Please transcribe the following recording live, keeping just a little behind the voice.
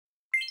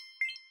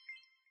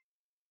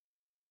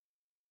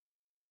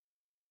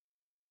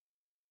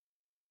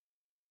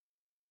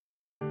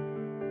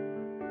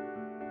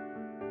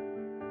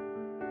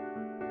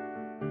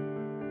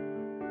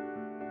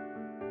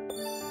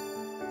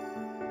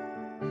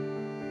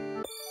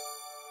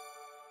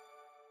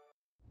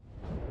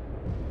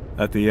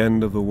At the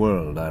end of the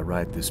world, I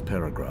write this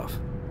paragraph,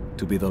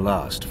 to be the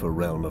last for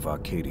Realm of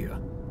Arcadia.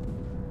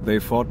 They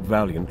fought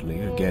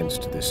valiantly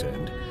against this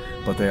end,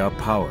 but they are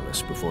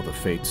powerless before the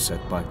fate set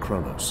by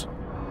Kronos.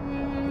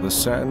 The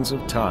sands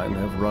of time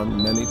have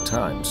run many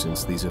times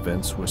since these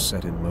events were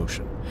set in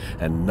motion,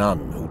 and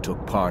none who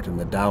took part in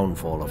the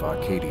downfall of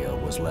Arcadia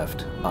was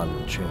left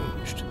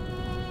unchanged.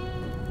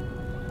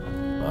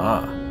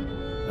 Ah,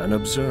 an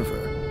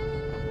observer.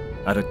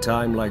 At a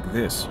time like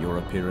this, your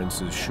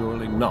appearance is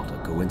surely not a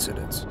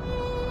coincidence.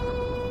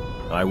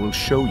 I will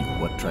show you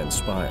what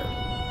transpired,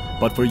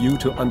 but for you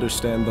to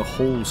understand the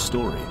whole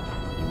story,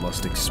 you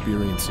must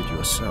experience it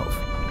yourself.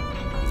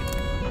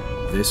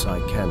 This I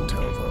can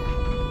tell,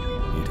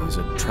 though. It is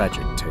a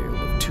tragic tale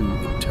of two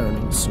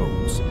eternal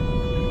souls.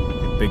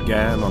 It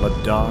began on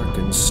a dark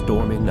and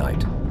stormy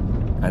night,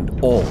 and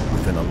all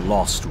within a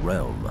lost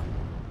realm.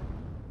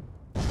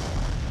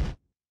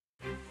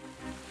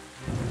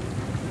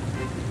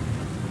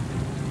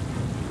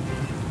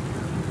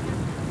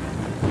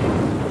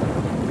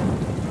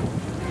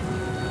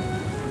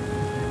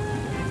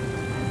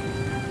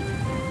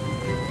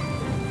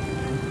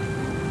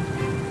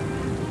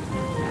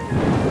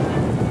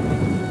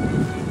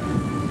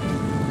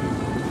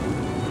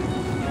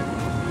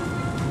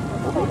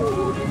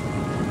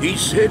 He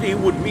said he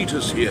would meet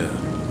us here.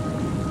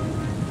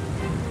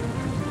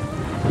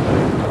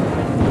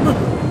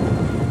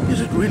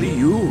 Is it really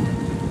you,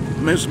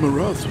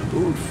 Mesmeroth,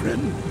 old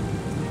friend?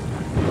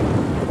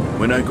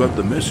 When I got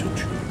the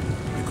message,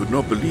 I could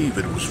not believe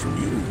it was from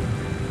you.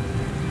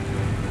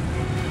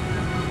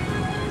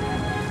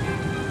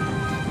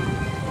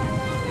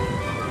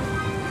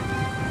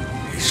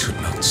 He should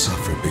not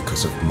suffer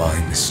because of my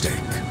mistake.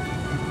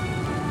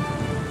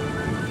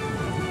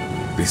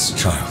 This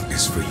child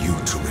is for you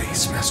to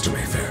raise, Master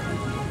Mayfair.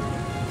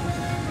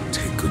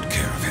 Take good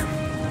care of him.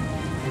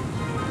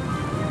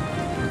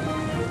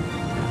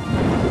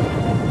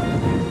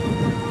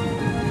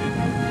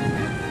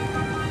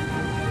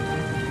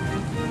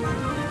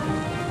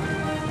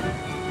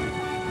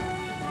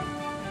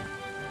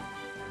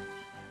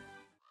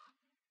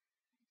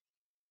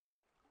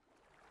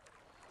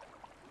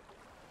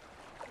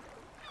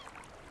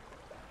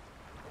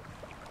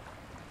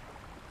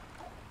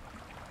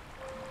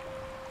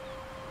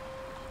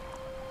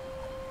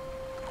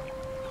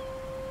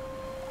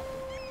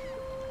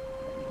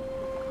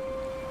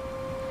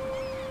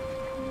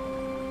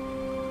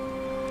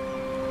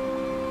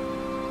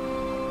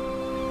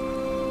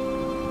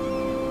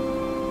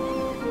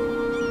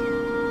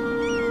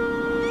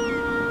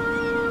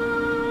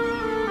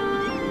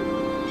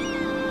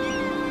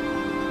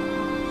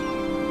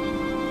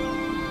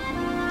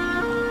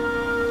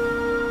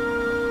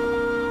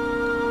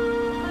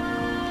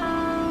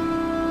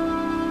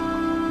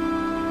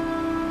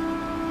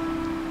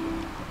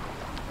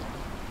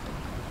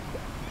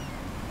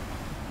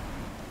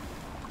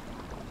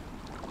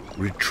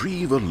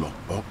 Retrieve a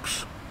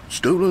lockbox,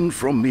 stolen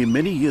from me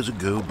many years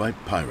ago by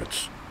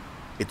pirates.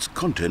 Its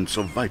contents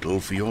are vital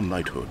for your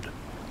knighthood.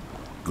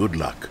 Good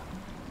luck,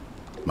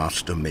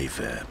 Master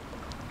Mayfair.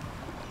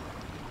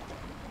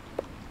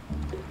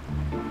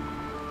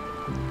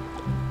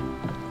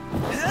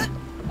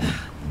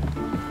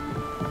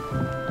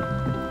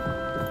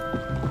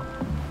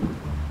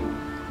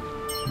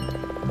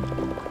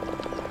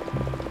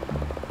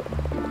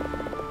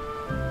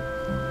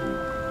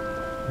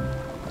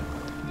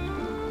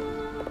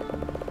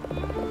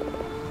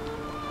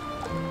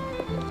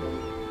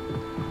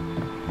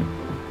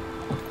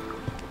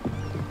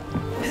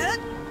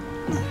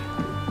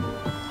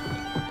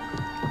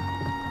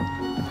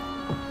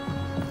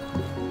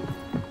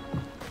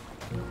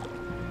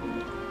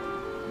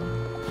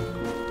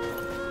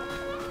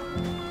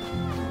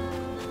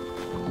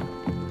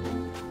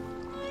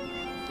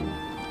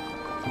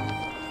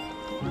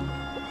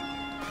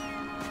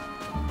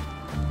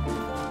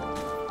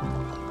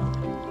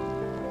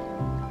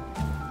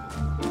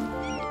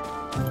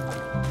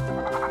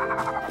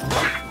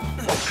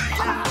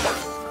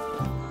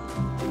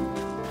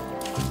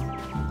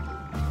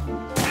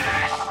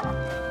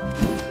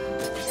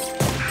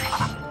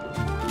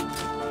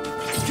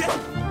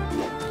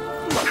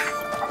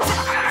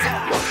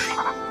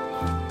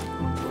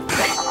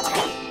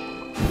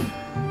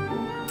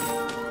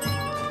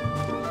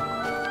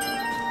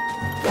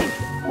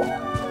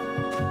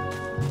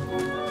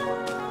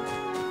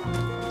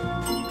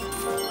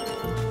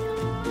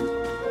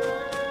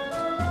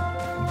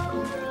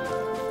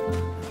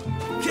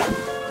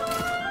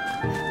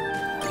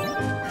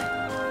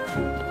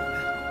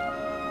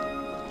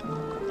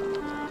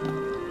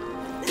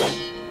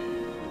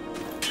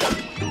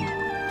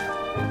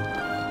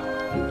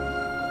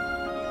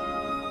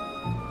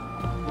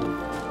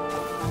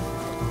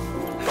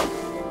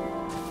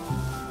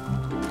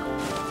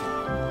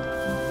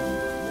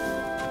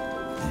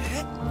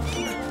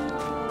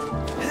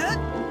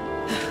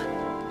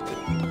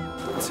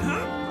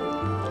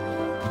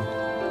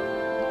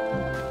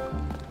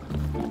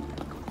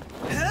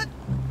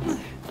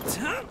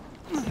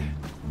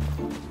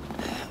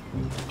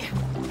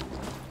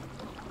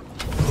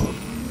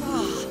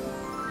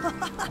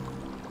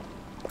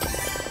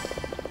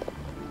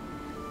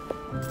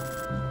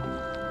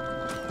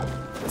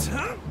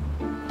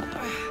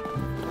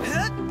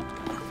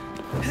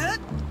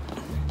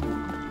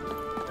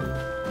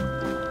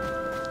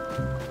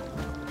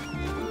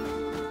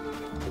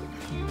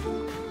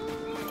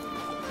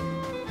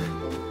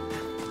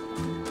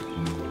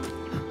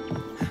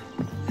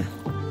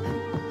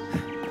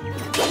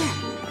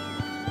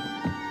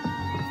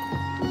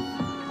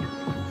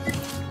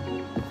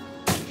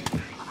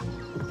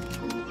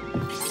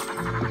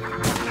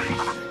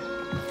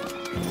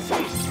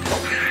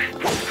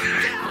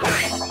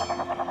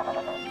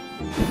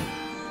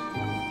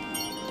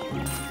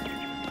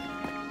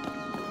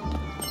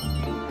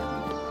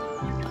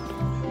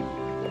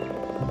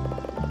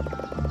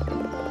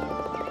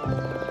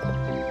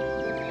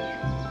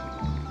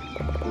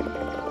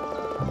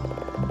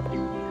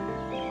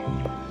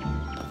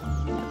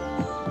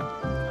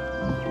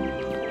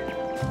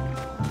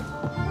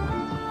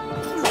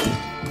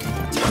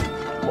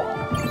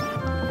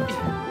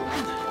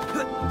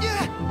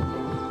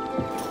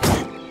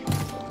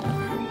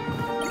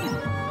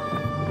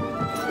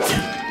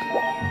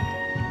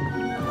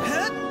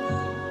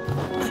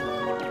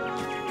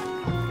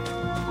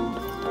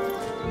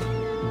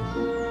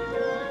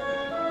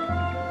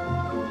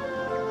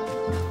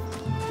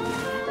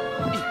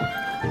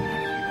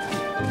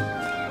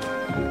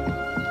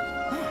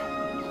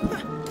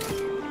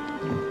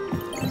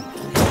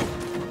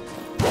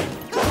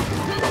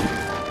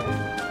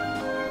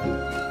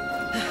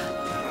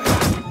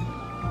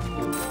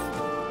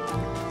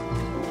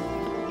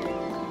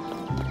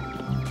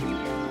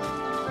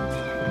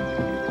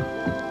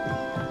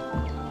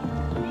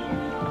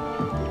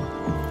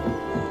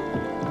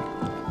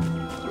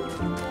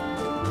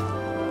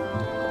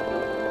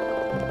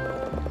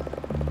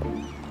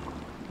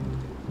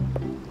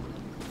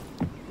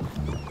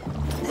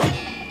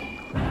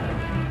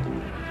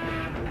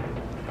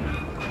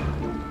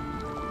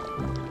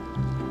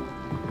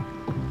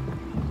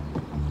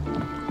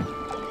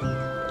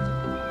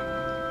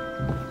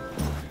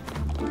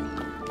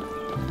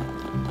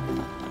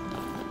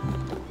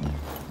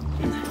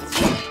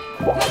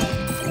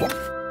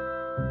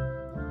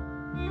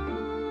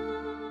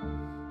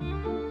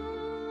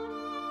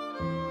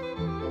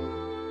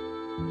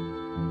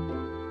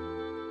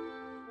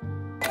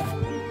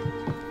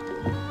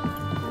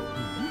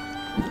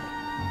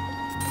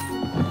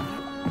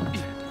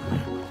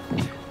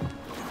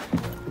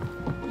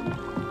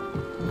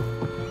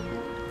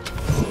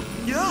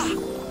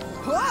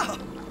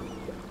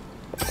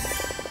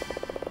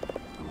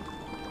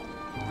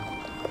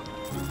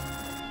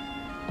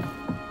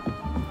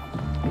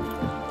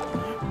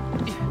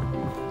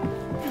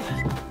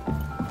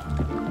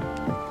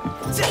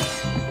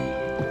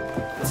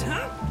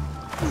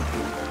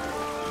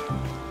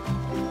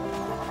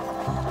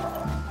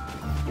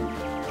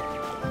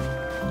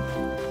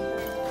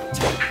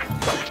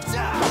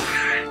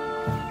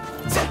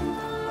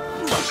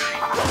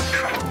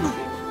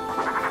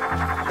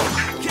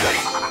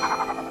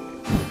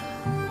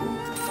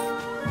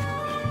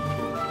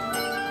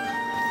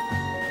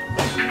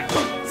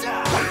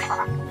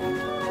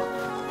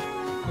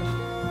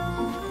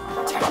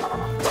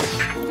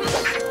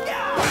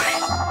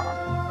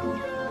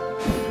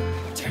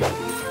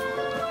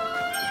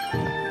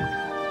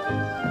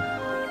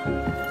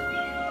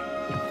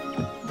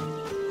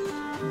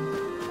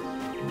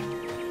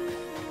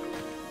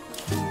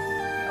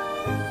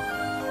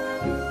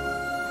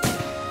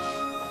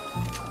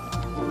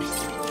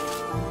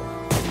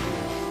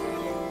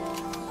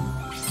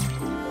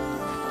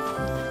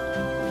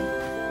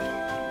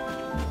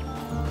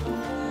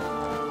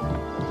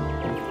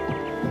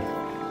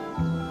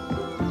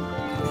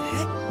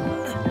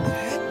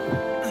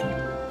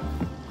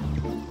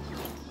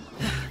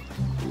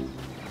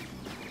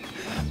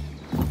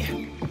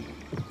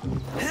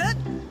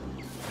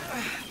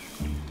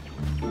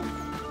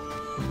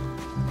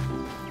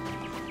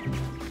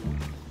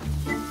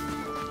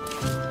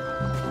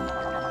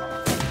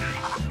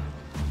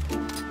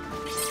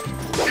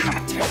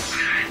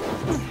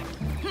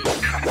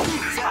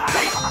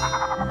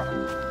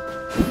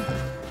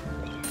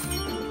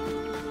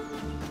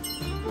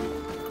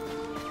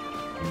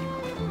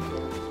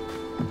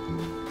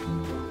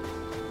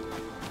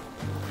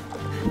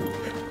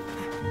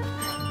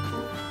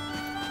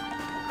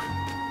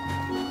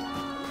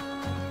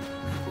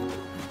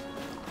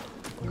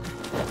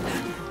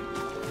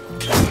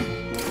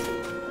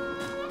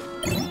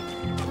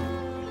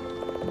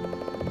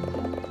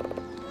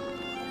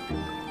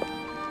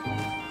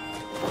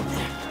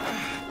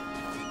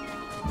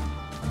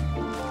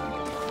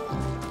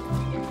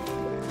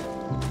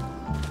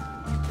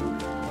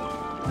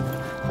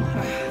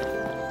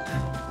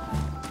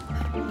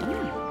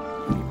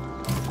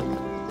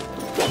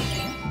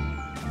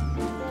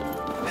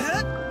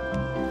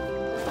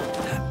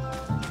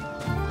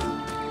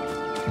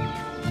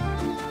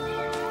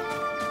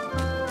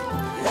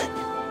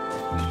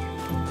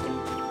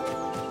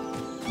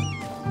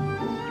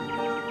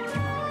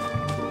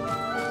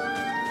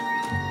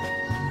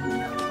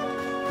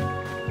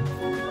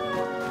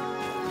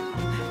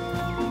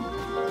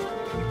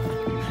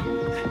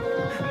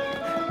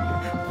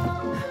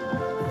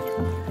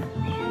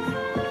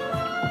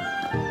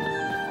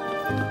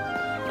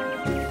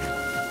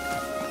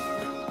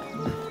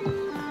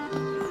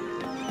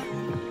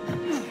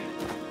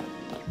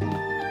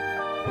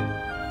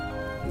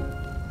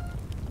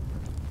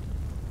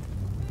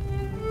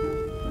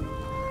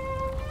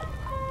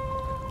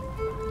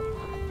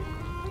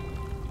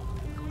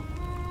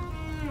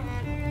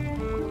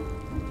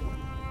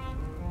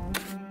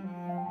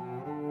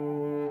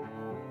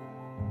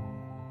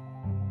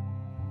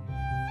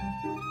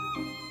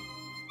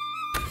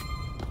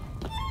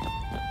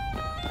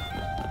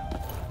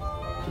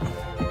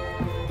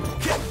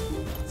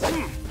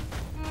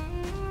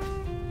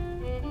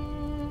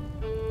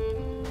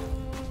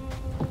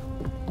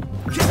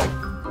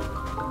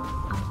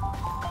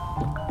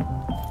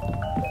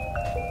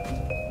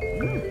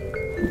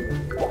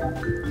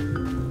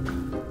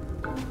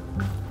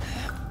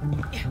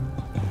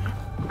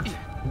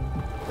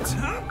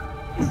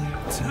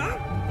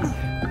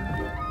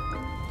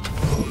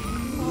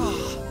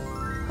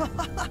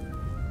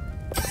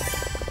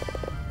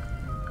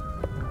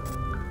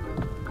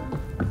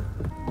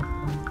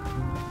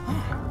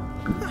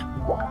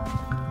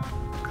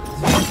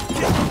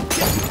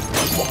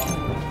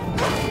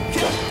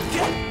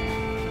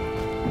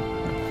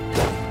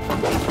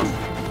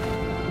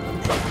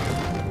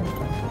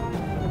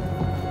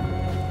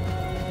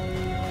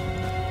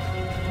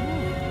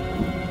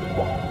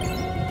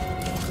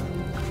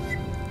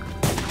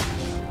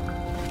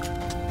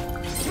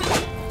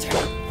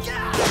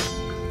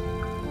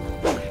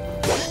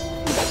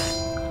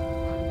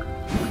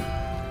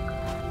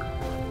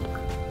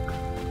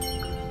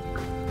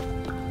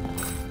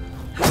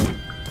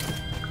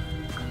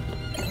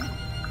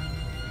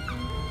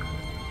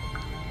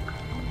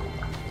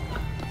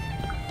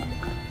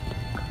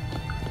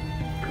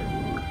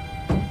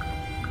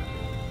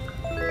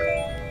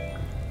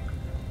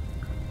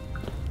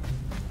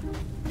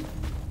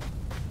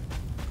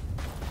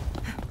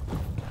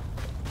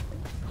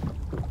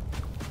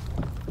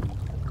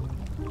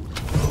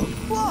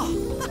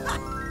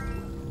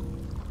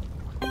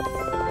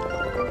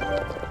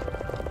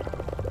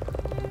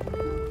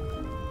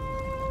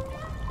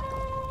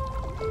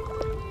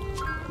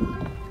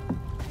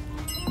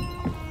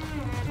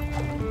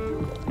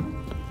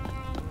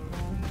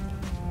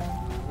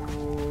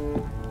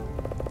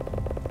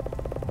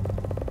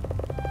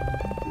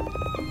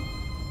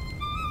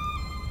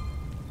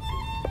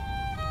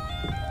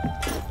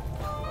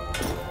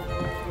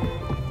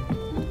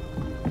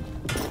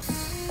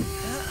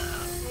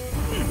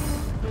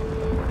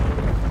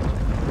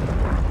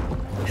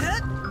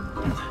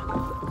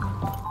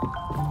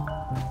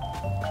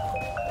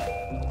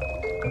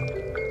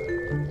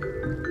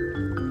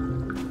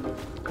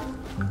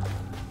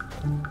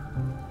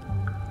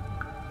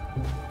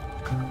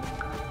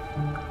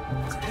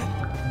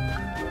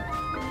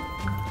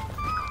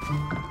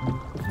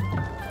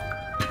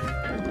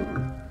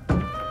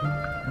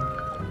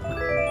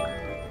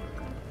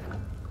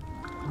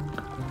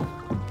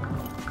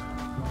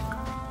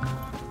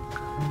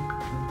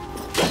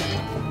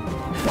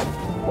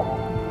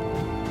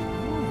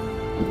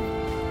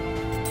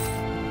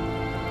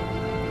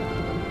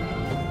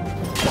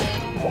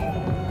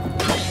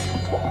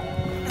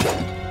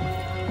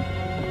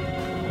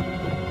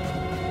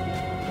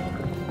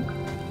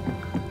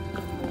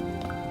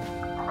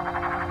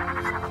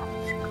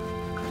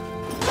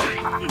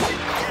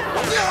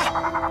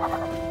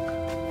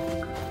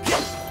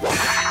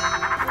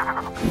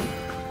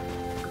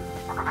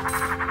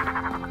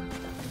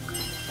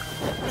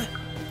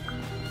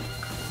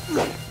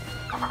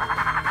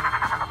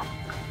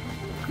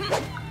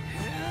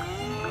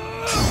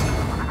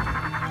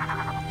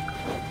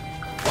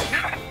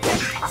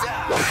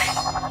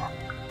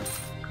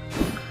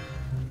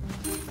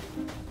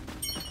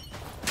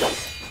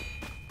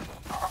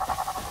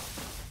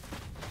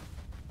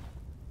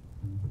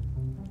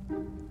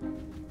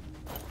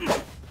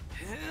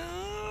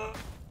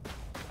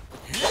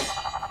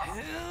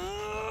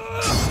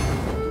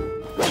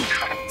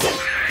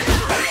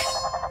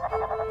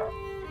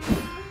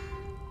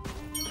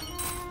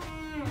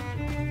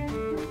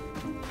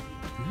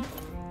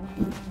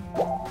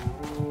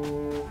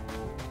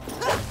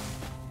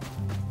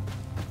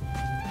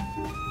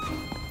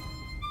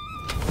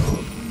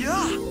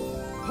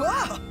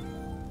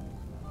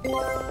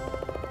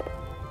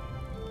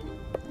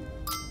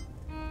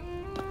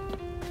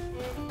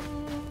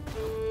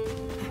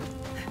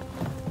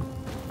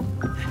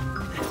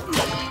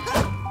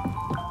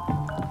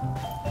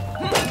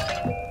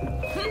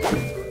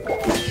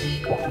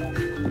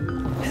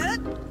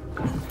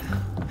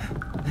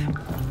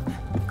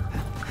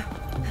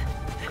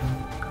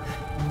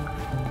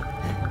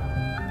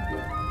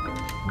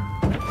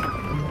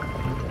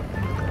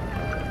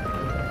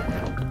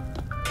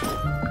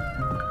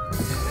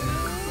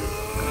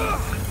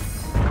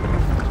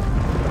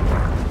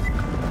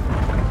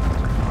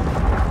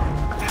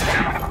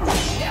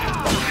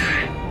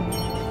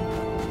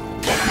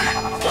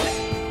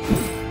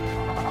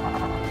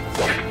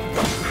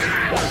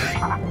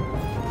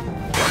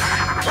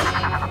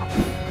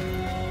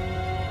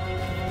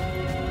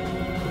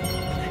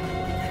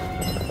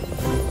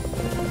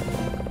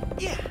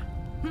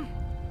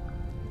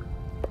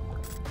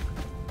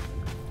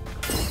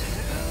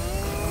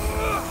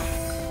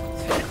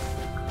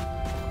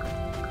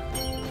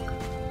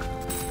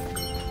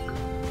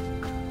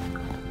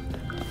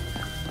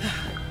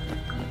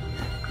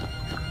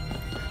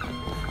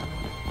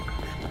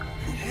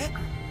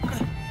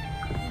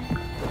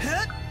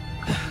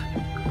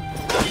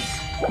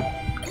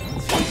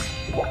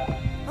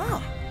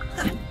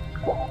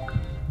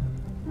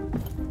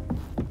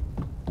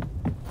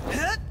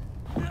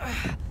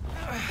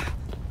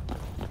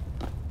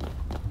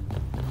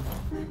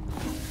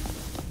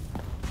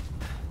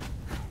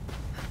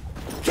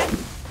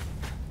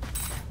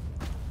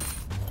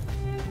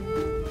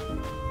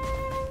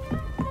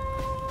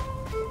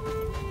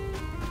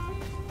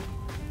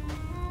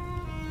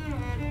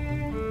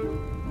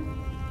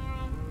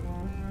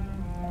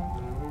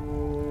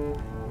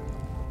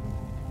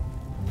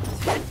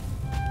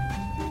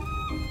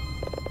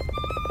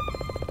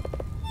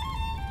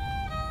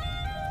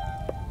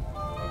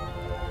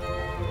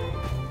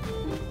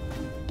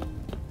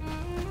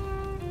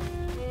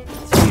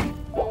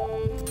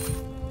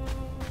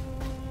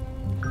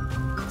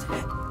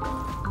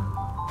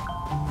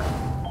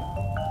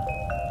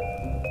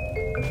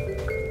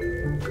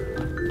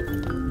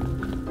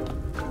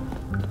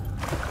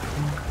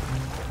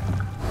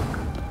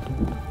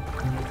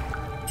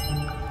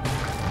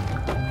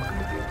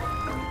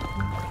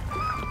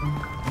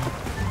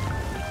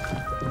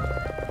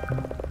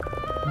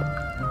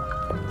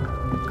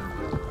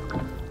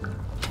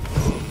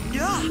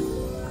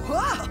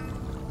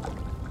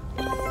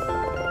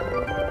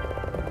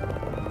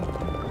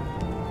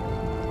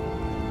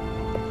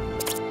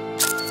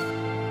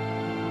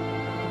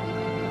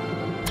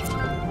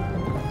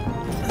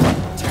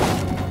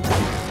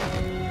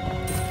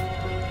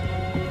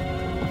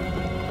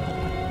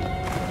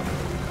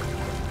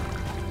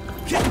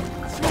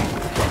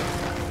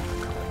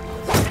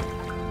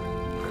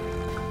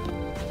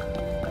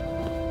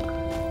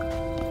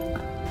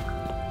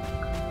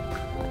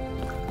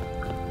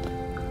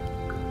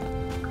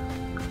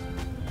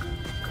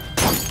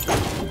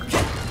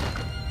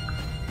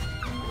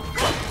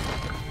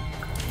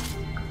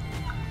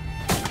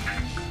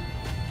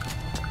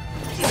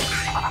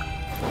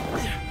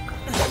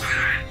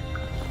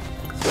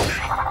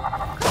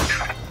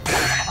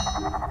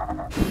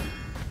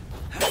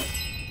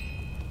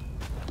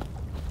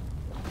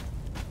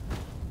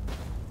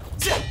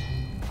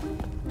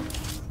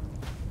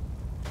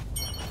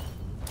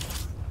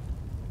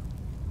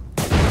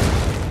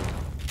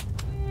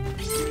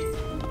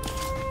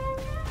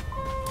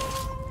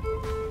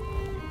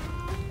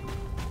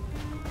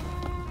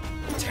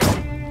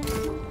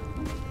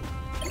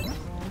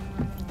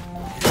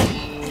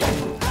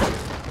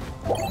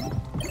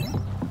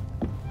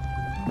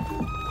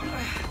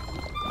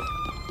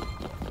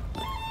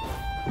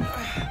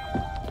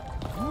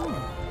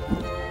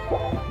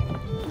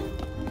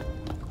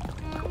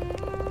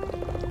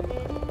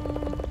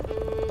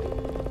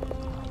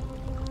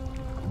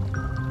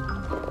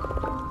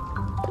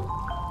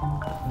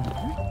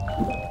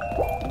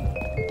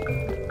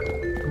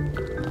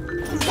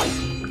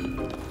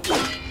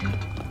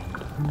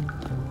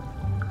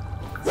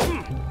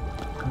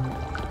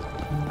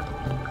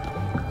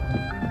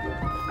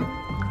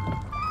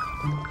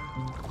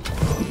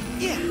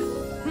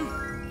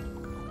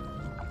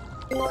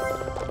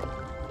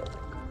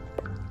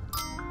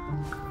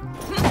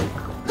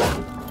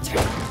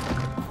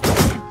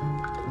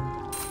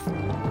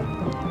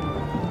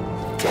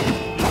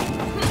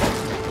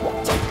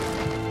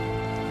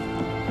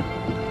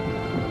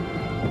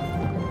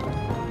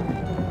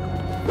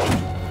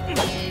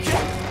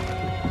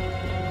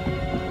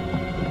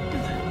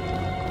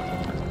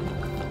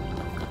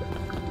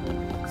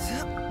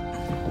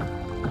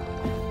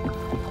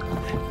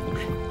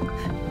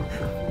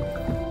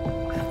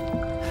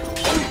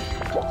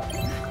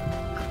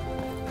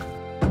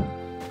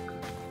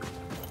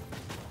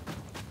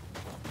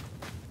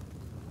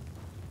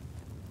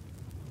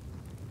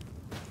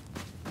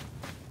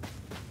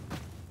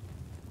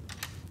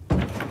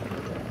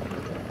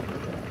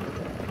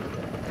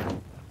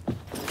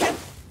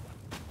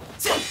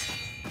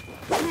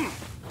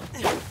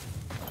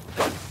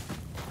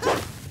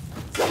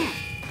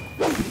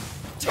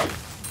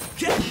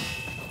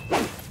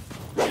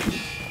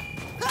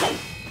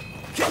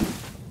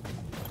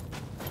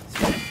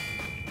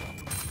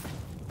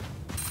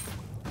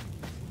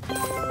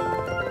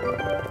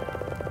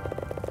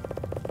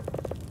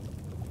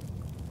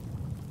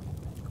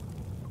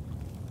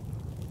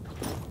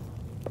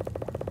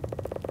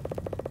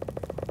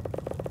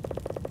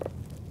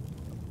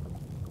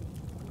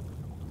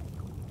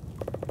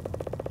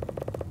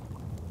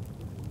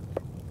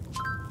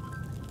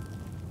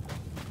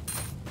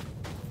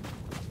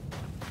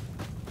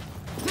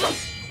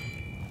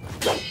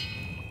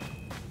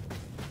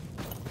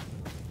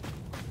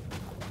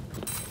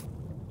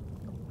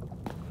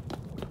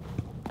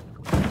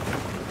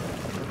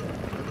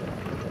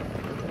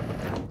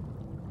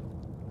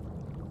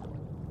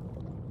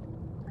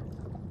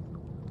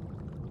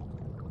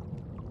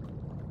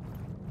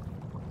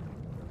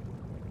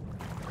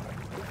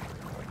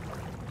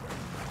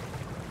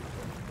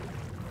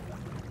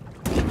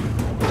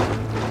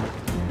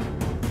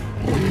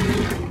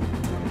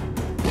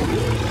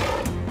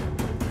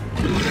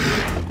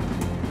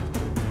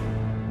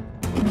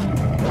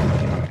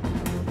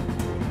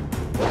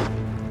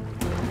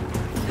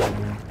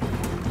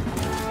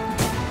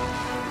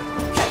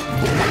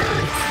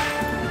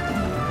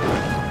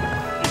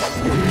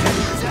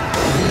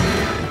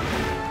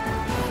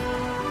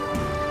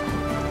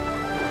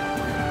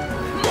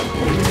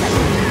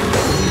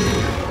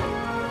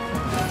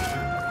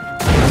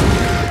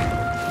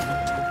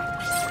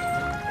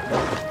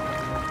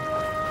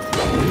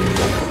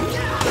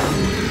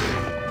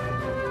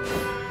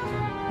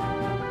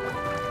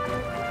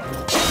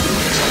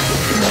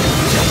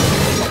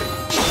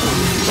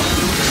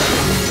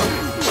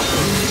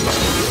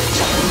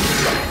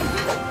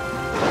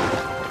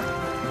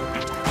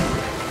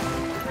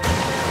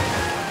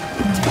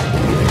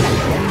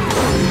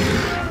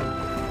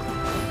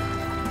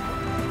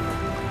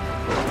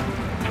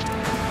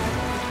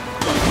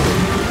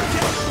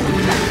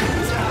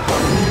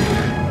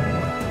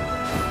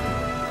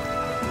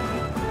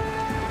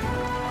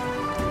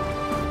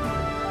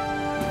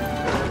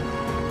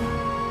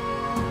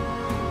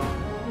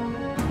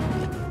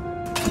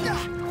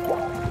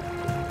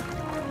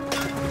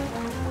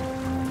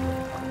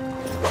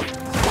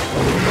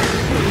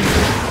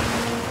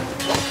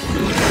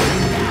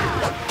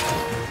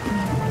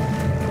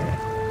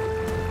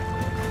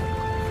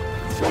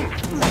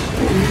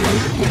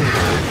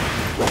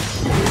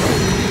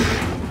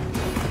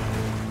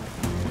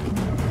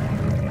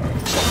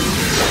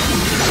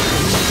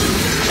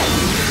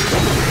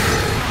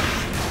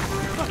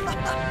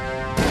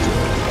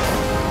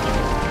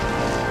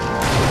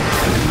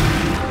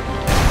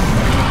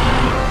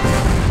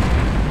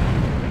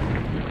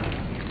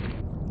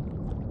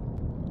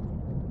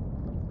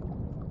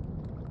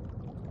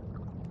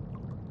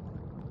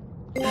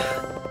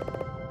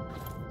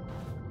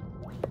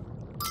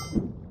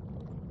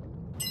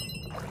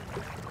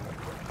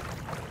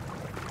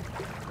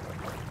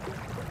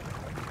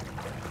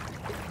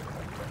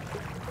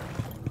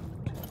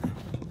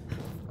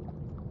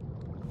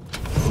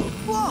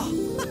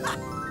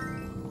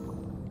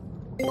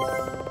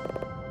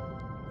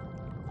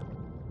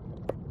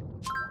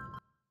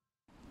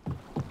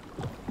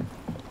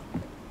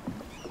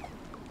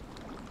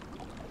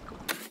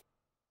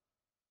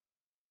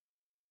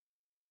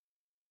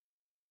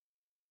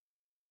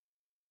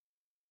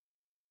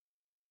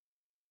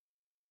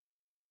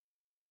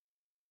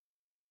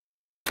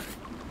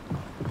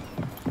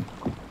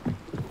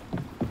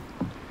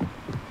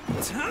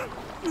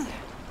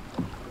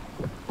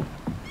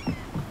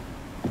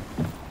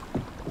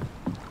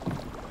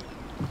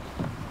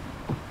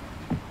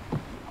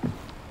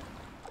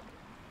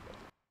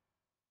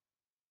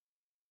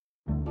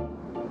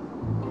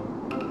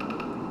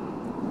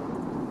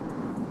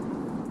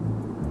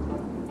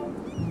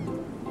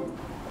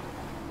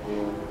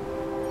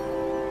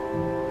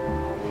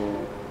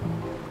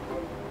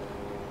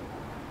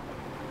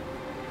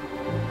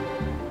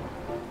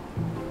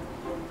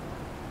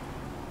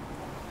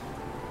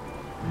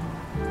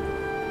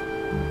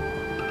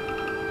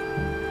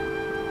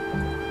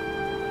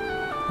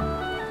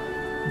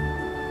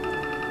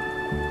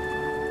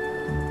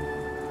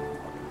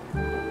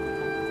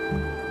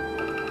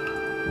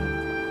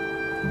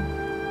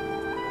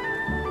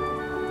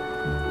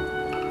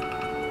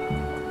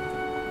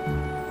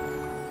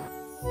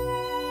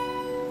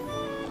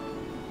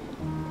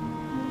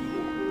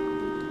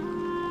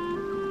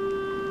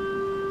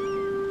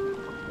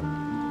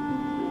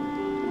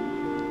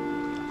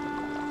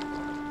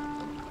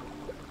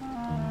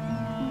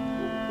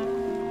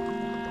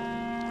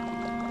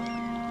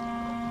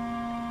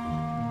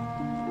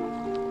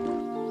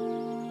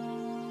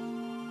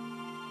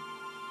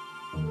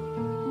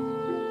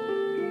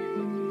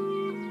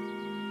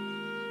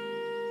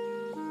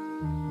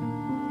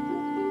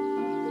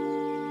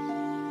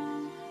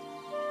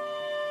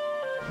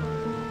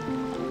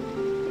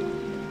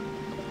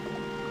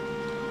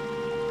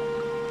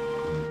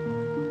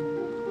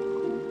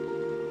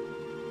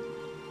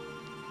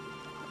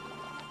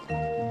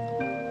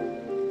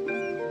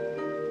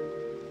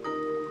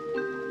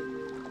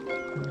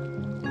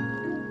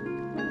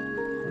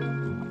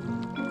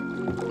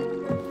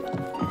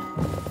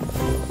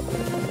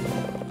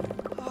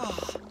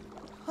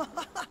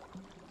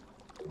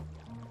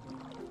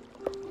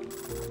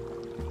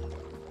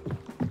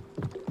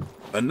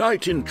 A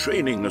knight in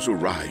training has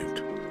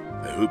arrived.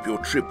 I hope your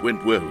trip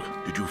went well.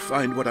 Did you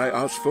find what I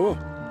asked for?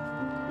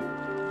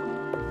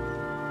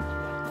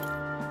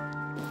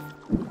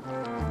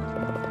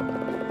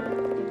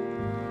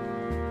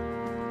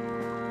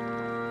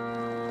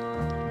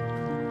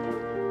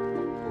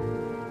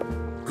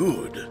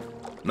 Good.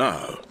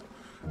 Now,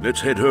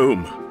 let's head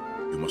home.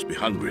 You must be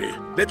hungry.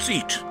 Let's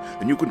eat,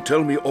 and you can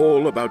tell me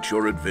all about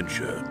your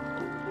adventure.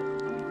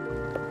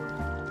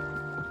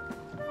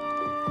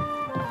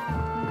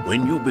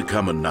 When you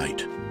become a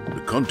knight,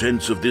 the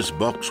contents of this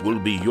box will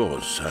be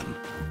yours, son.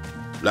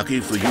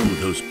 Lucky for you,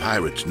 those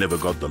pirates never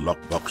got the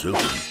lockbox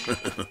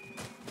open.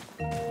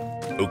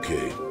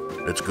 Okay,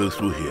 let's go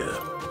through here.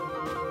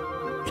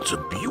 It's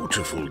a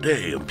beautiful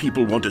day, and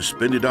people want to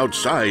spend it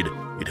outside.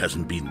 It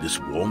hasn't been this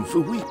warm for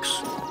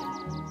weeks.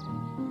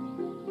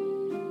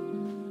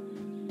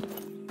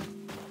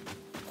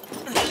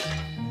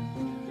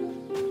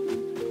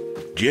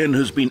 Jen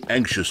has been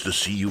anxious to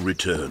see you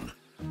return.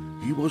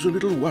 He was a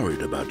little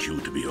worried about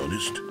you, to be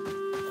honest.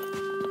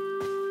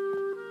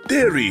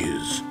 There he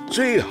is.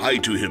 Say hi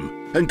to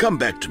him, and come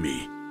back to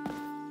me.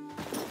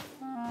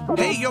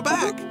 Hey, you're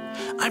back!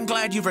 I'm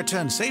glad you've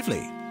returned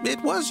safely.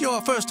 It was your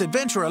first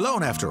adventure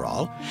alone, after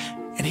all.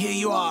 And here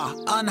you are,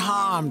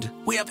 unharmed.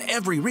 We have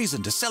every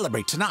reason to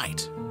celebrate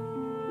tonight.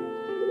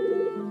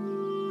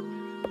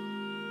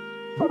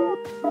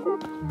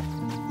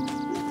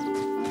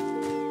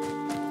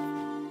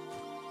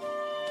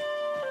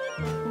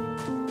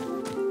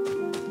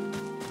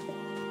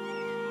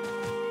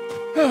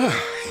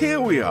 Here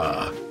we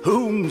are.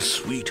 Home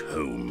sweet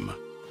home.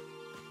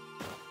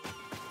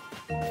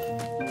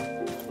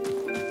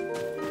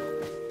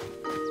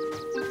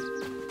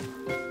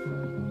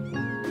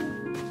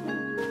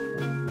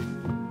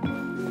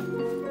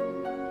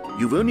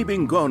 You've only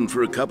been gone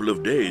for a couple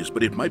of days,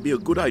 but it might be a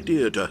good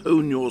idea to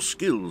hone your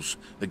skills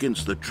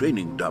against the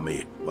training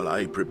dummy while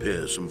I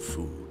prepare some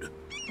food.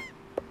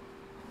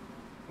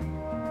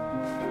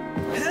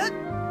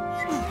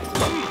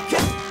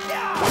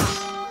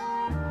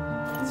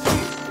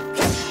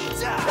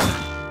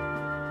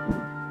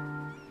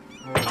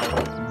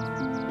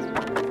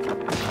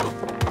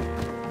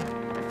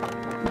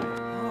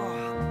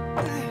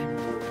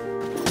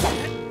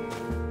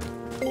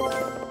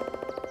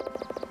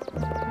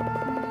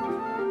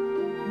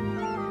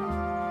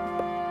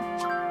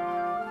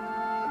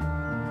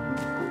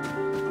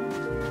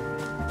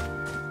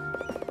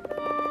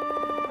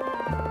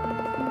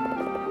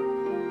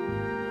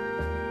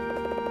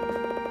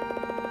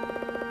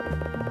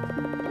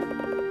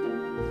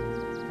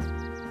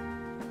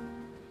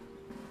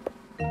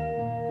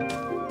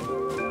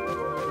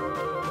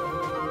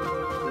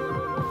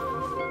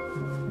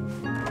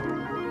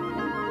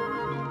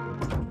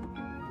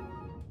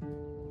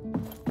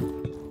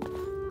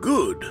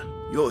 Good.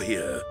 You're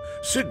here.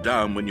 Sit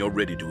down when you're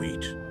ready to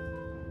eat.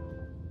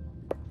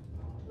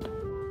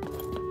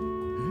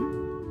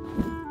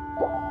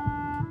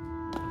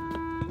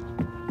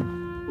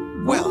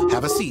 Well,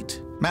 have a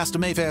seat. Master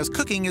Mayfair's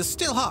cooking is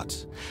still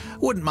hot.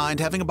 Wouldn't mind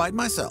having a bite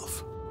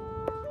myself.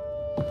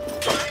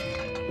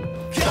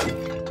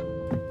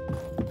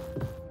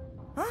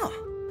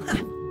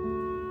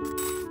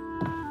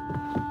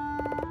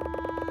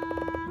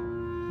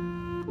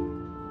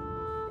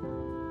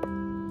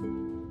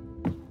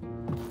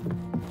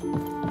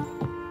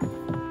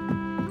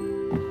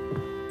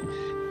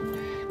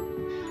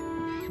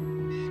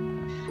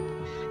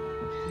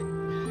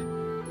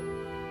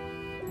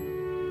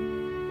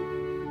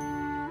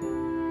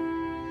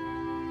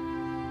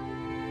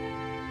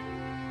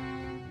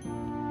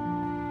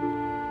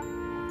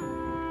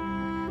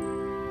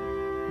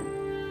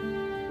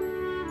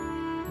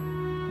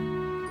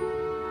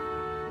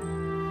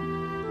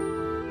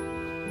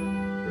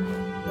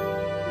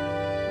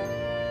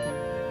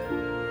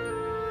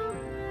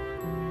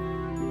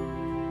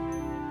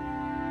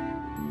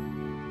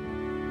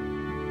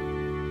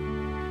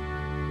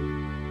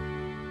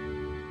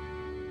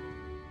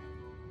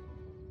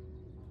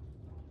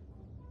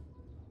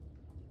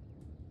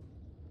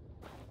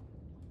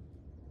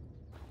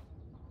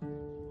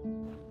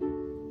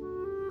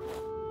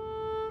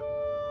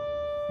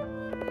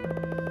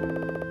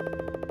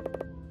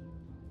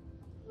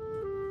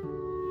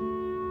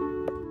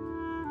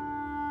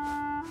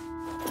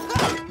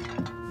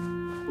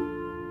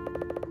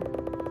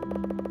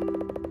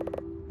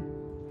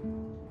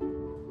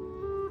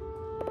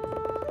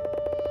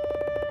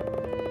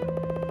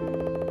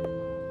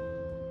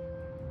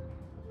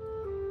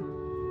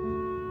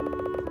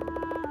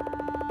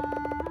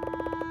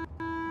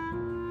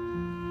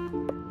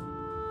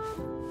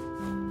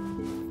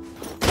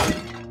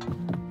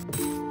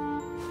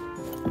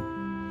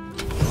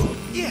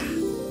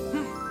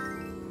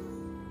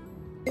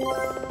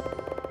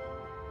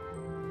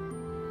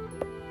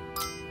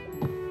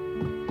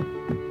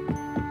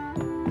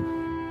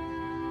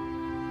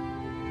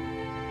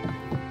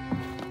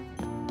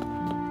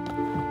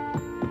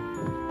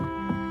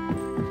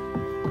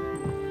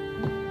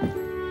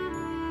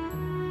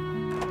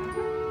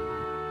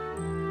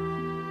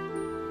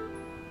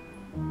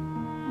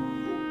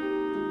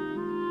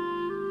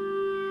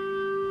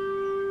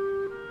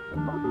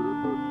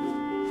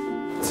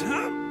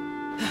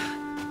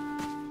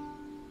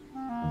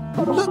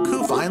 Look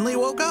who finally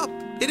woke up.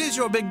 It is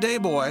your big day,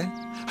 boy.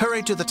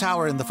 Hurry to the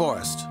tower in the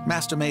forest.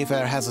 Master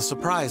Mayfair has a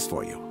surprise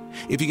for you.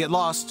 If you get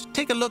lost,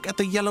 take a look at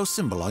the yellow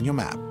symbol on your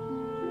map.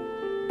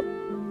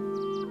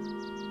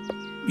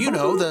 You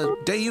know, the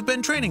day you've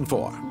been training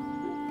for.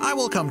 I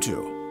will come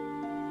too.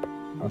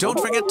 Don't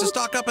forget to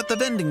stock up at the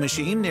vending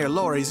machine near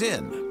Laurie's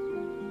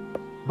Inn.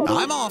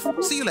 I'm off.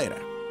 See you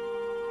later.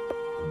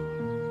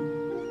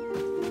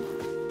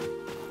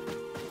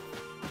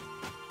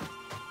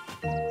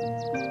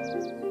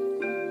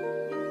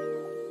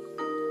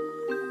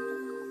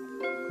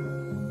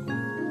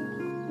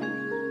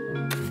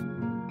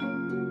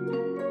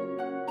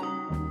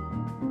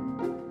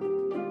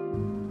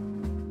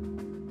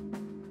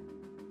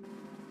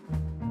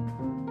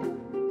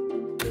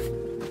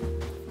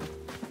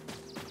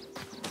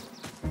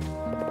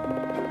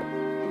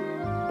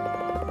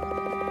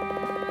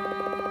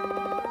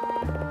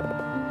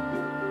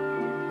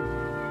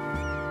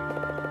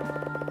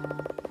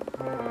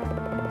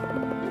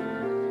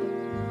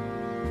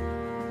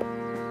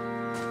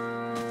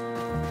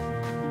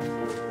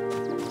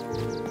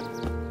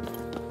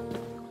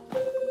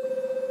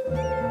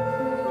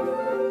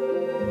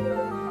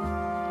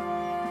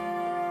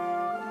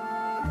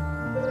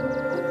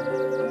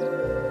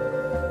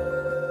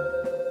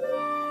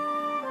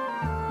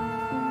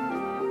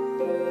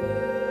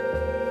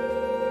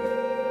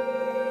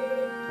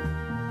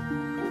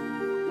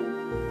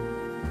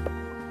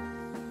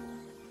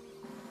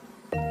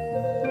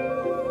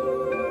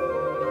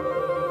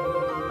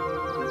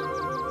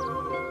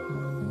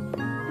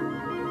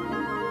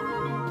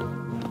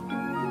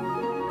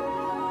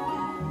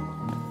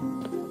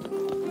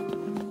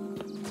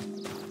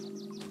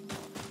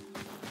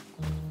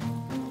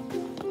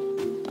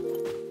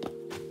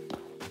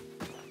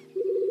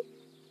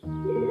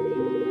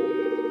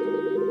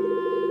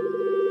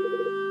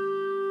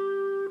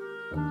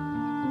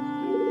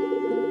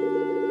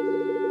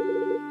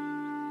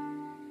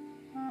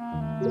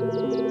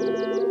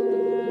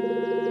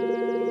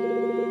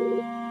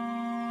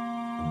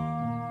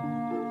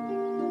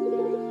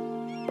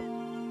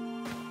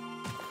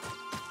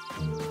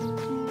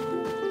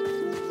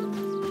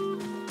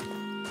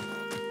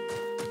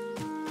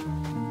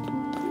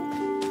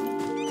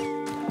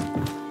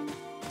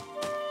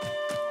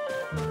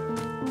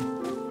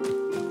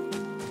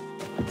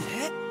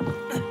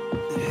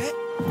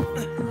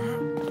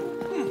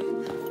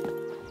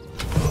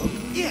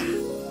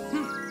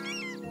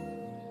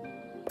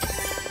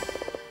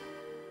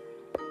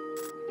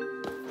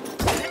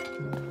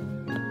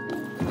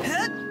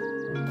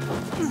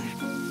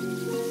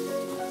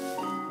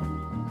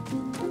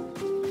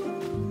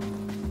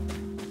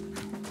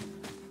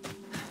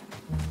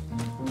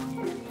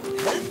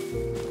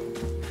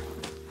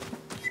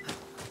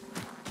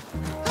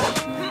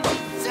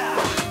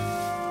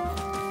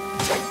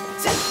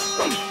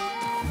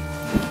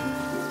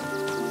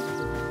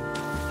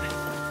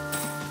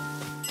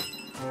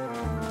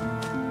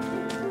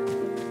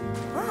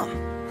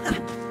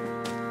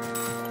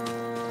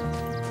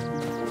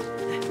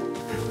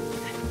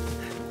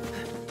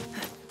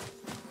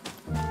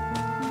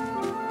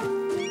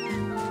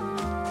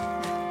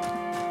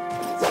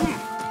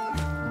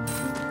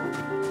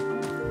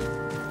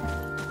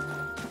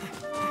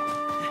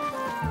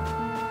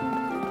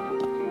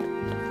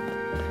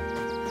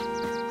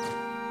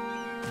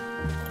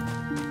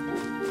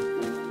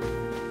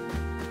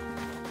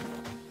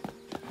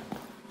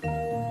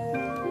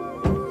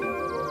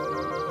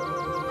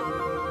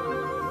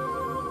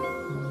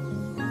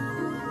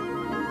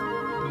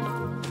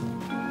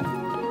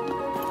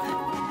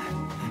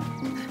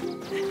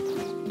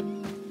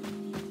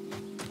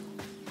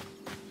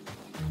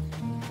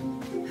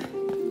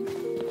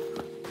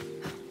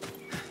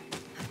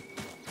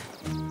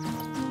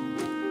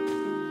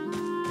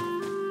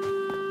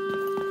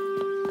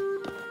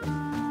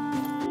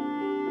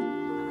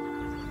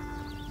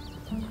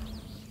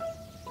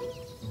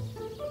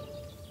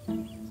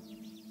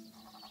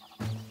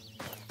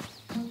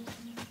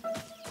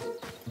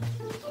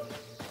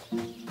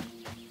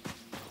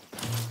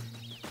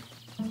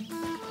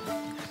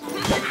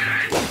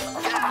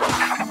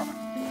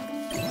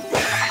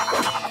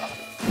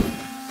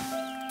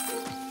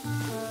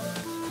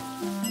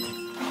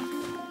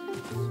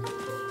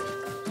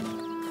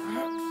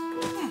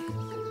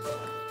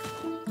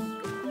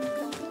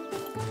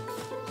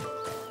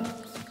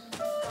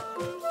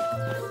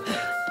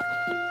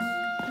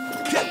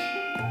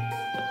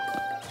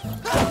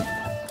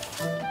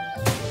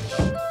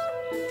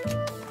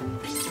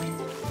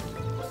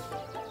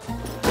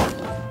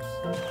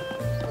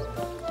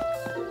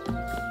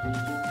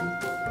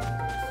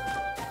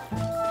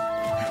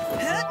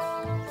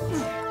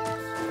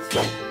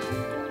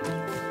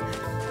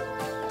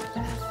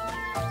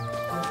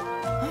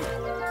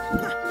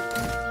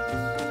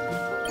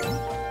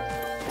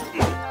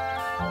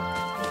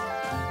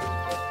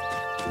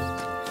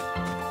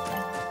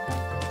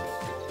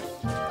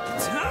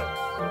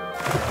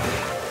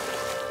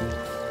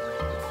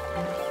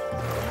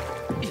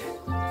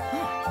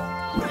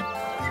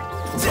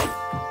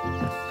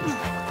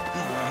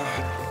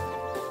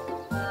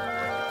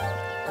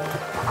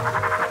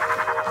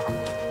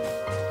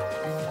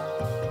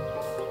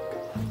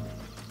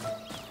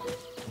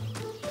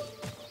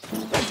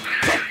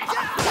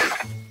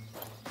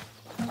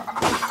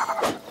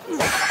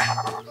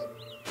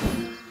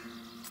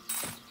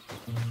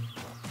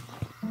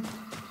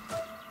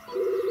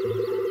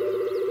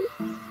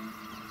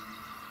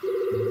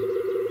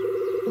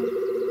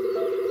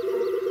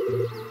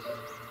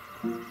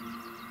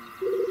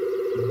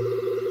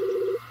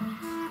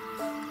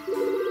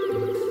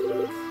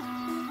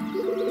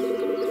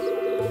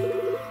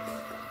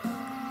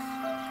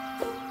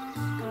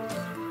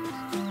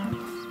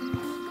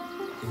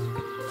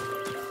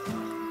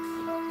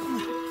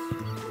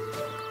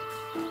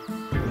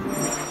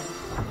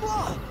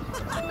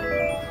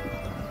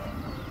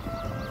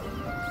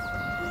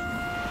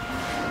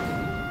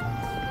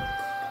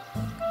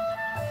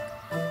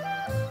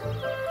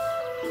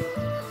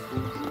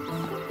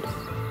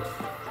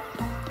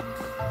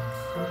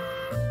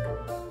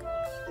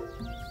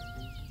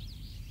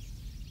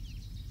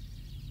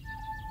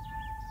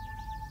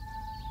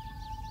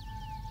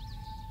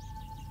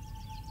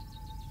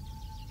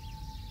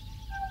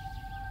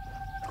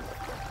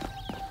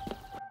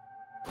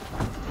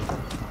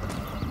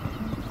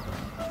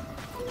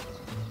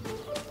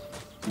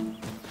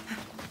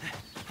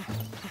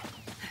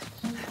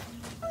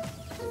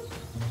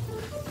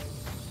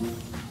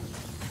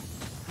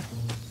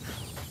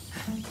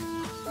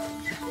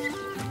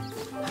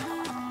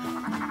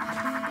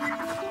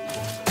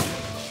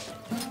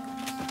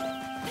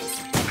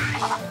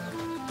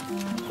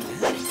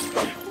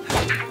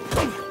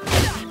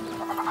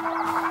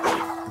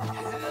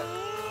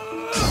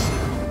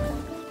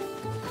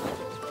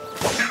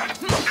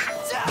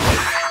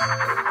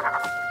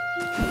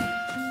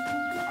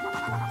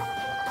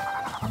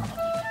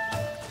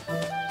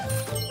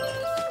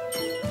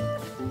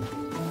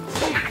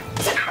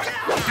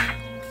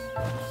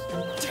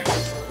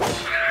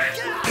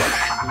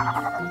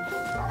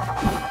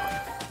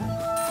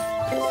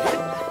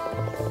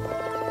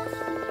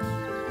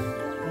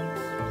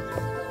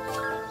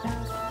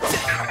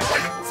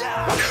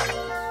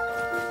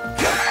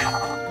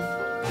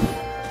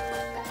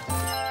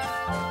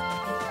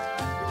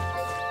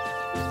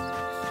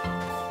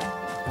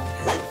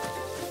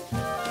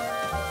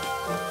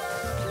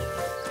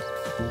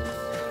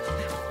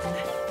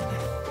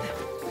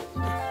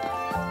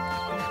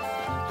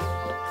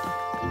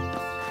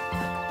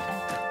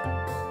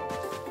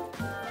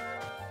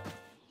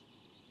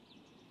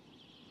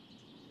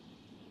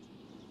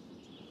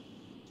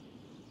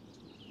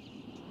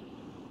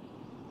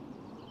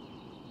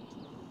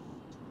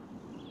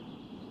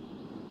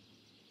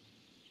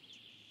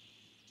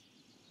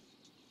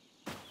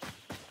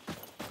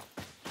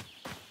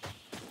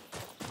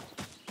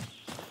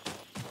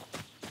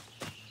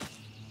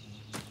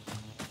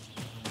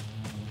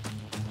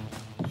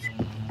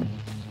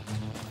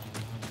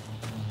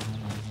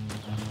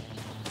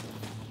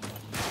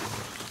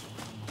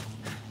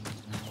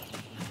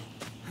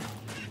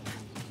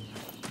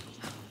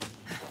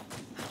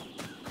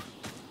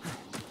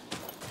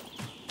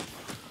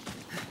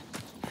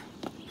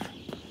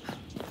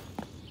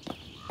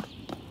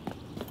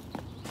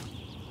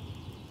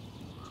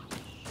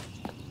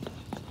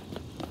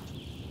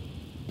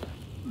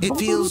 It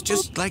feels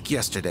just like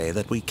yesterday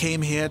that we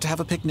came here to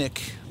have a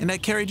picnic, and I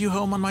carried you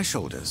home on my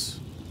shoulders.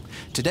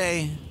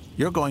 Today,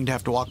 you're going to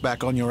have to walk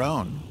back on your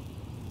own.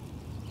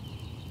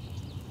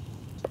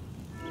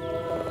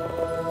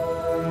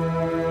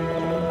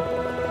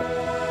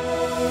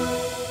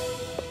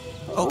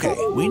 Okay,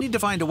 we need to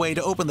find a way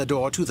to open the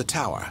door to the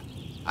tower.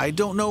 I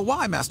don't know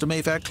why Master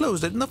Mayfair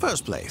closed it in the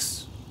first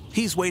place.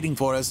 He's waiting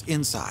for us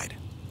inside.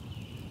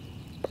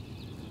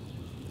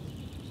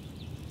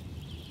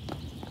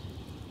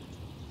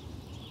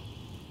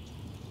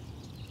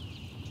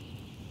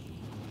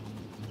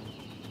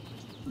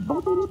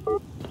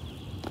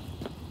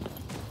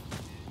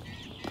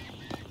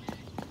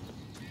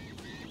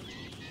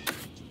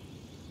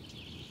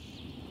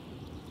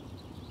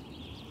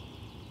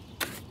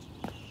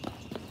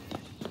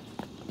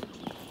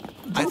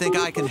 I think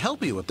I can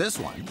help you with this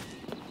one.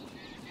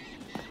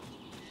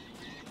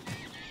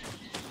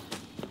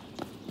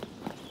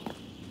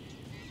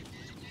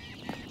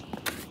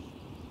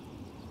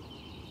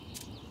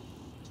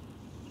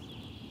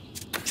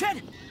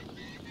 Tread!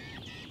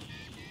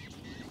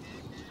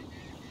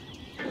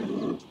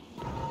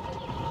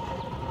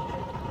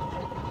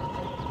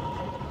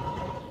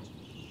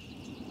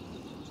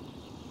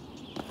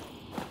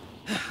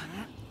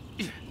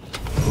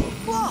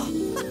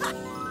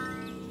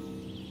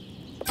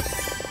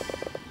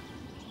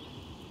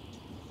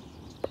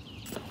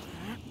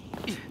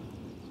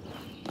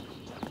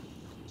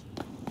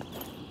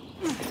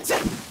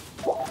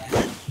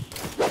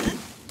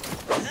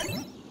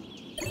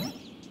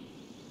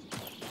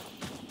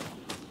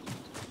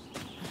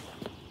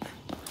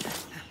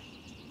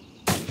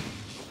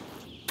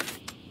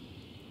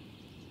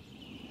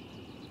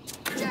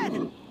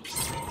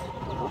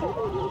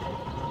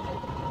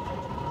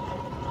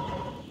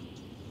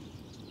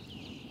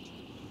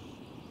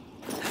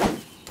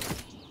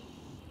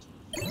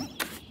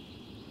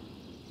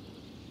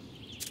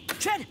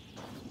 Tread!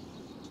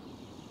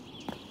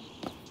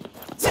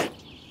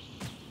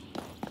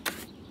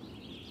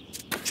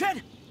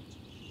 Tread!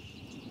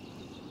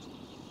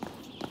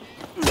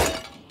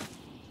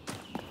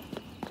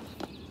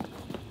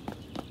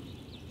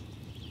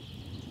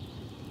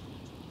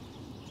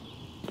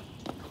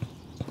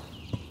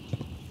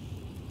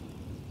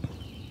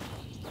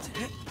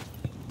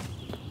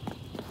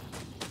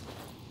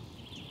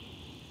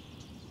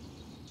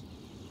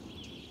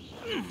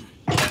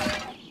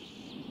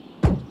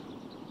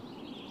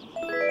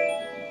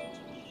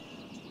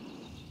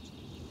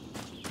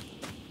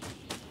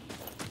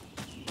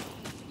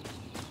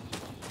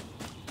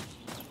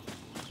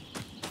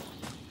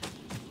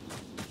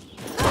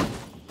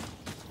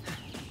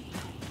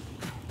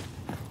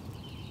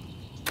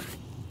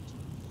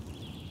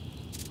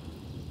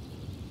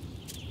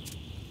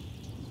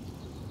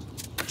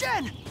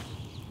 Jen!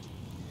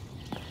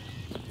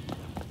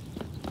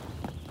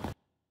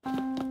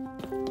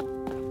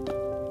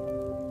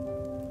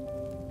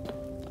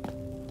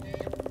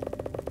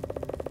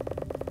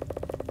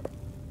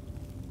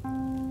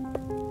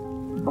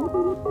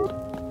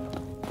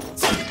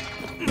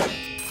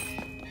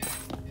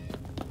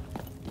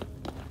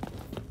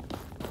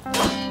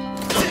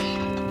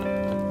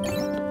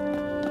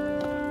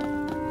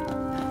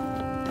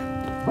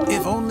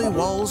 If only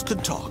walls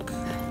could talk.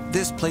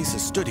 This place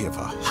has stood here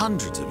for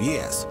hundreds of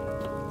years,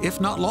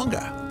 if not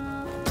longer.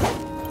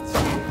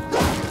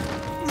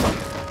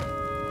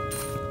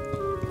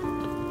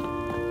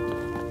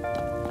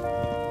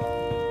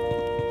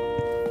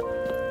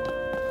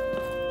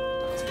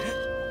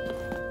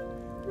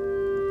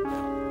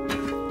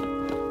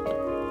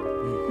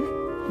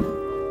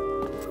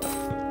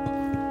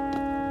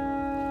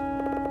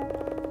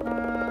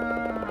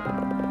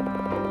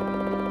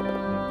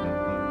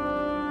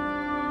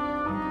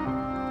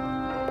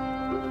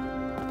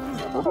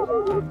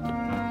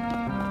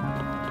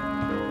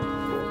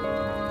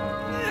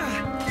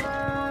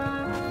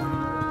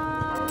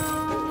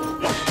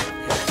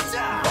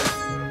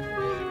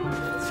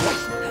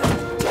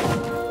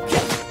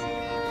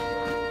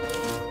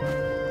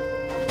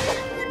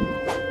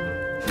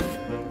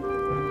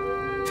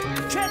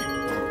 Tread!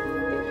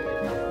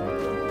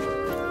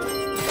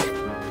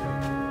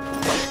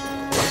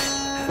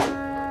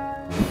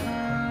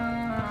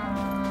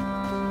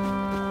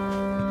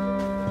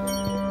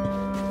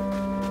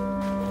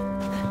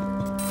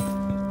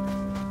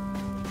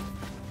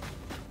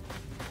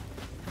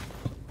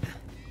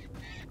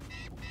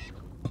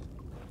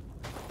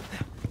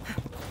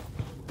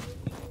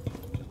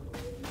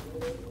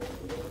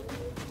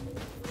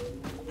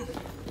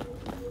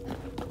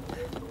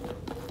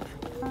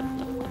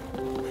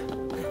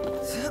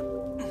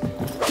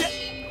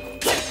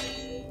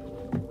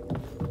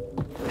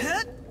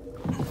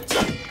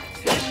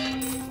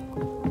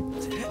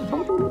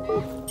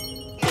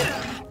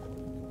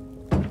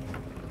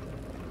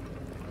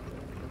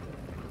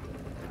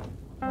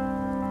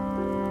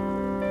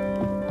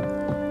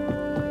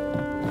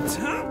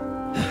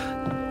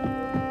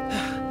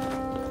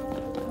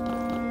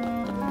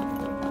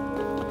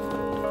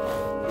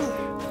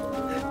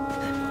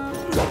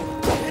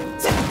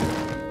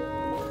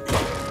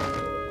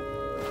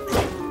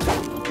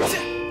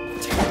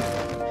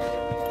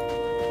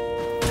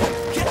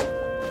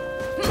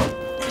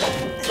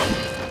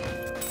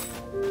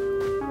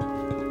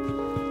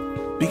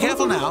 Be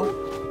careful now.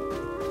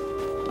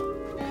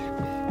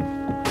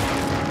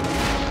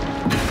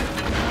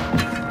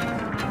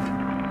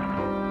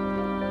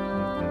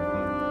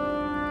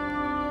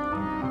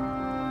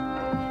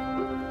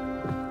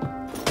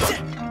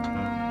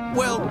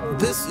 Well,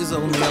 this is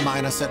only a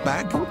minor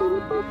setback.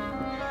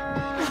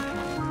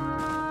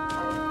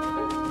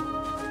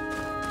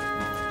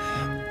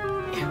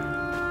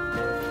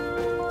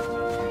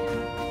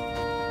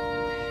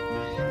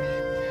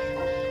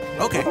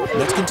 Okay,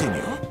 let's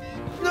continue.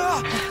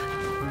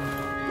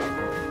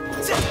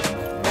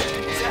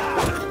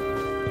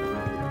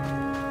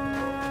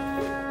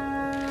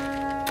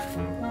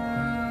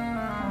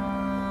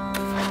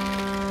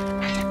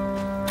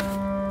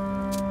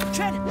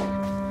 Tread!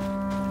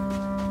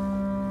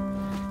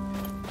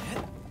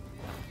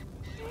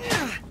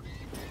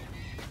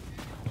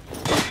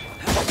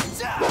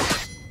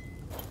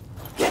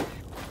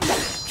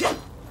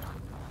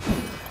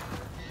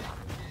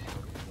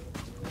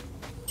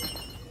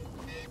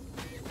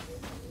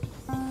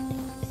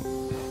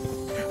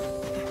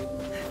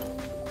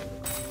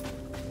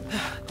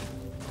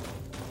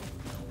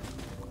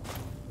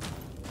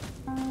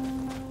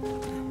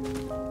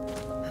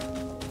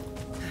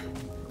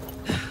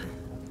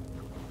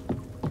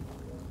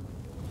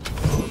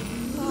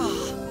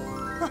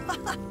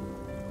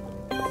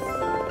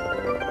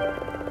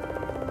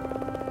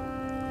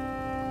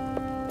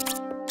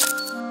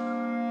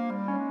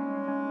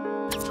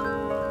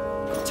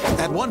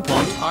 At one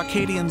point,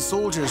 Arcadian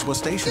soldiers were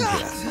stationed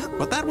here,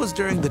 but that was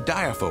during the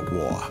Direfolk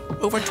War,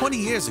 over 20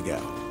 years ago.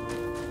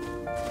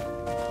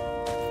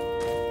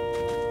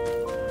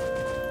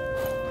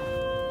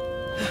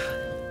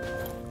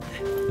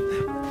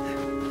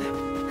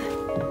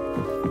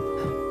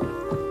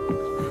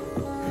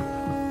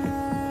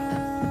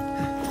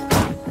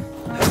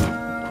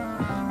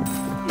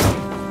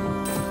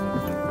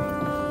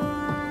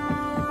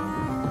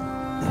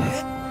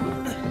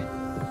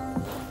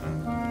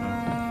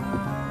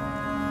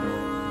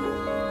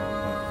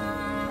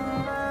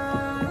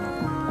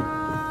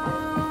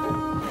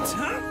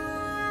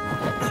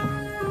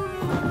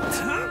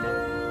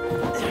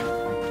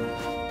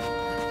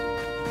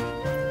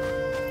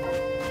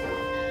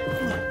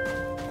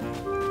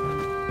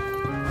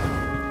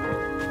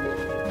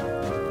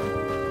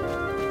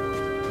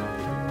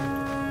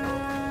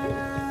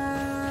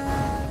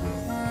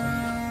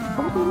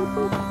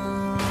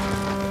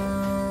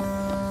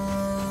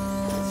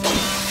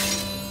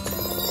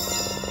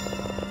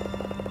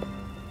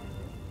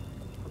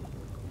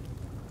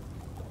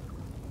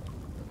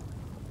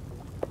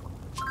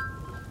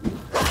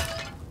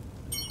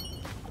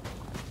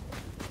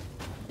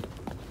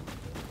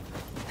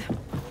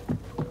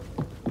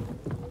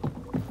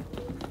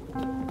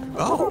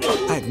 Oh,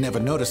 I've never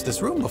noticed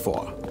this room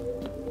before.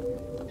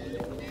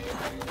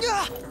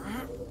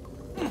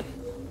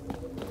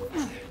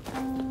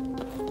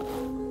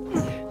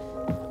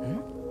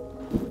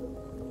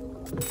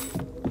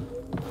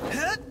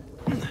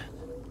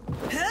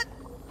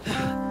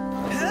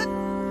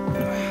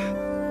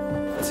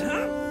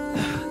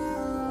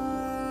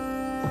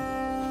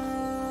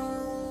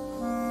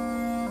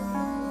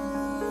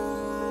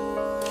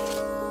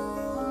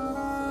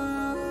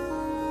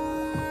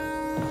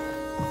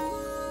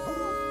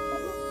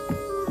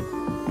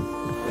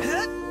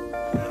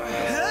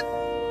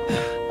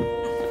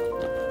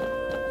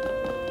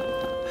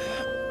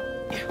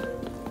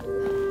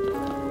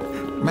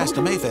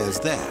 Master Mayfair's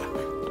there.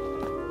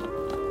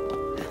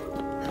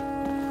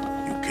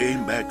 You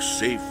came back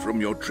safe from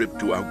your trip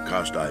to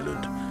Outcast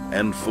Island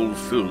and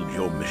fulfilled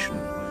your mission.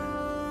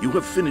 You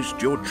have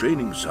finished your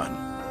training, son.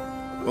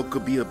 What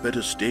could be a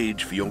better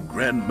stage for your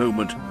grand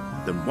moment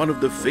than one of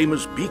the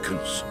famous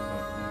beacons?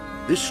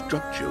 This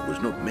structure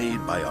was not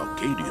made by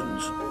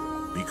Arcadians.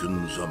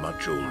 Beacons are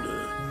much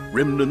older,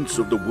 remnants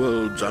of the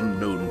world's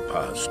unknown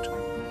past.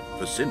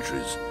 For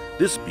centuries,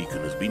 this beacon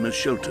has been a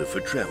shelter for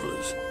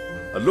travelers,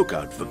 a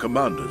lookout for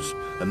commanders,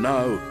 and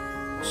now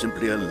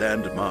simply a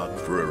landmark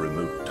for a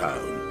remote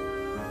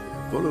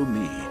town. Follow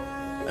me.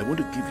 I want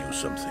to give you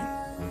something.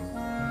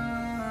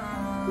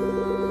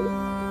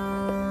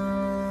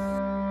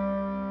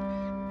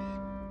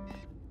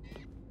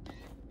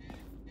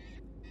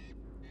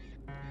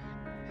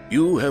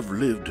 You have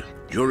lived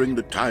during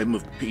the time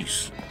of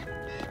peace,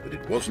 but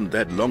it wasn't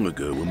that long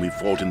ago when we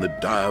fought in the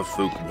dire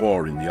folk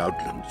war in the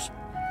Outlands.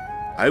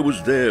 I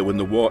was there when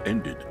the war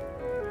ended,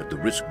 at the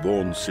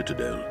Riskborn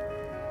Citadel.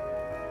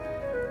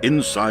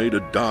 Inside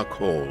a dark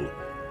hall,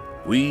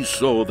 we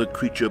saw the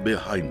creature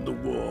behind the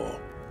war,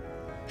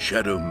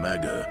 Shadow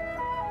Maga.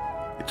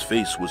 Its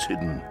face was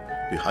hidden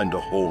behind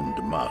a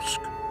horned mask.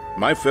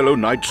 My fellow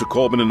knight Sir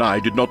Corbin and I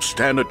did not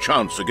stand a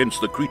chance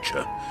against the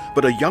creature,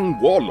 but a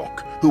young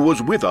warlock who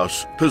was with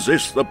us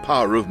possessed the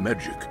power of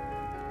magic.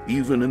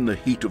 Even in the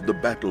heat of the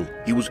battle,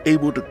 he was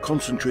able to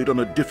concentrate on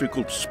a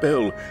difficult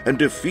spell and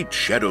defeat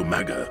Shadow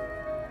Maga.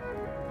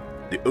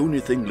 The only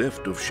thing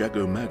left of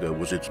Shadow Maga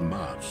was its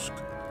mask.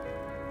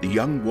 The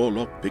young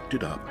warlock picked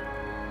it up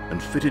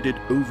and fitted it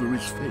over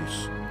his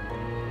face.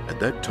 At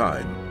that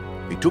time,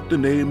 he took the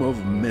name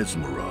of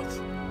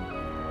Mesmeroth.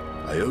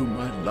 I owe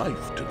my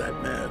life to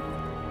that man.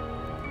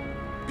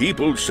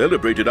 People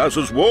celebrated us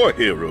as war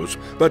heroes,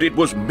 but it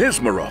was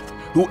Mesmeroth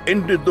who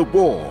ended the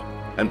war,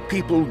 and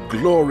people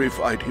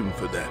glorified him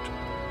for that.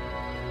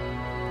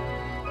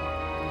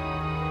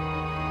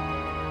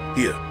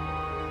 Here,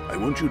 I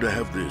want you to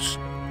have this.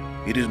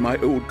 It is my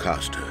old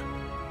caster.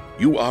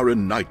 You are a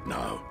knight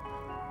now,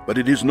 but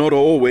it is not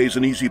always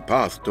an easy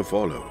path to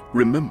follow.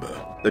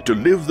 Remember that to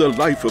live the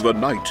life of a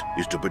knight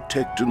is to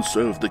protect and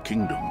serve the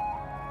kingdom.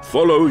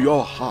 Follow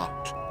your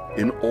heart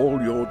in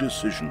all your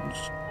decisions.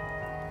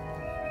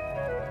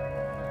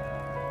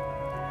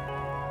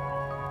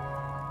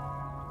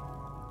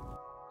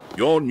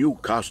 Your new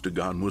caster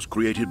gun was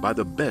created by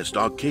the best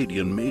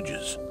Arcadian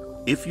mages.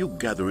 If you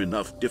gather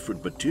enough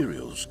different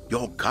materials,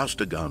 your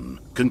caster gun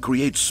can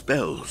create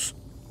spells.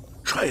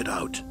 Try it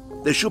out.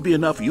 There should be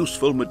enough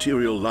useful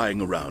material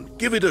lying around.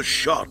 Give it a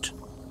shot.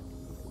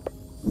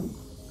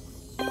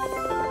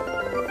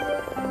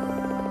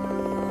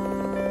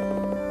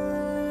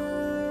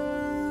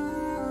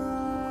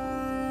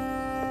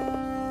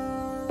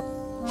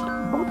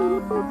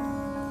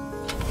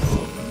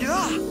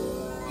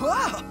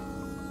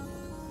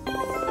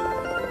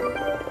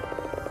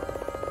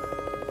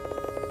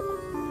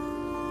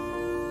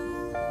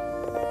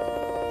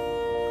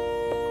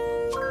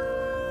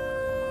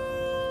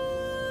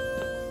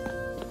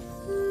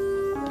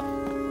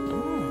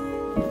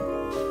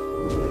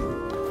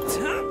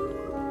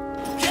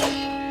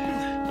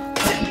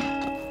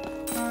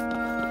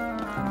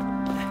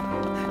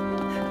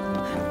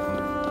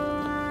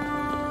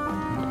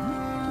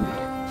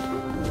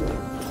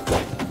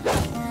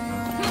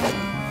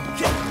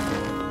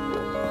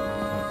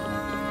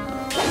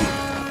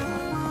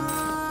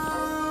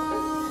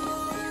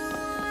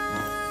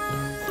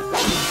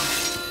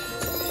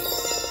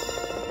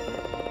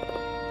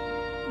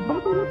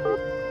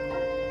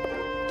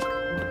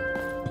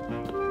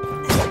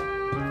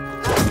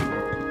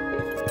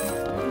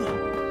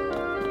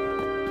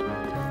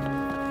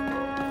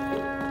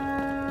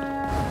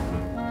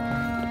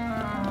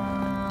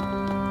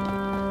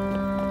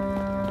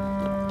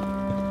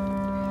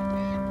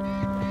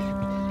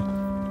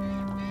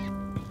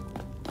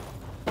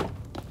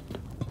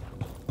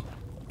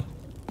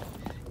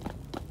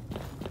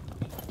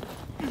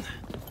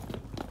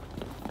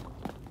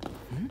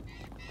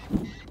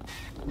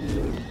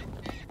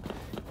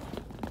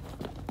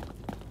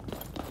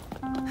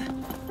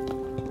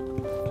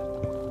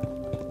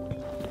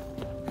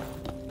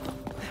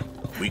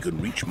 We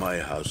can reach my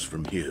house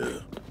from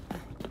here.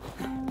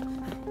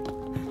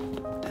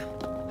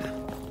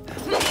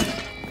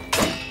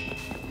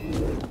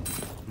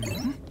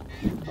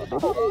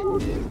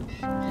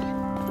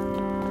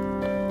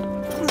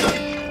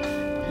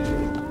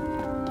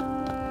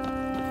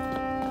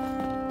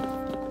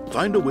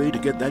 Find a way to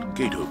get that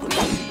gate open.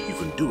 You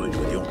can do it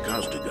with your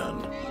caster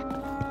gun.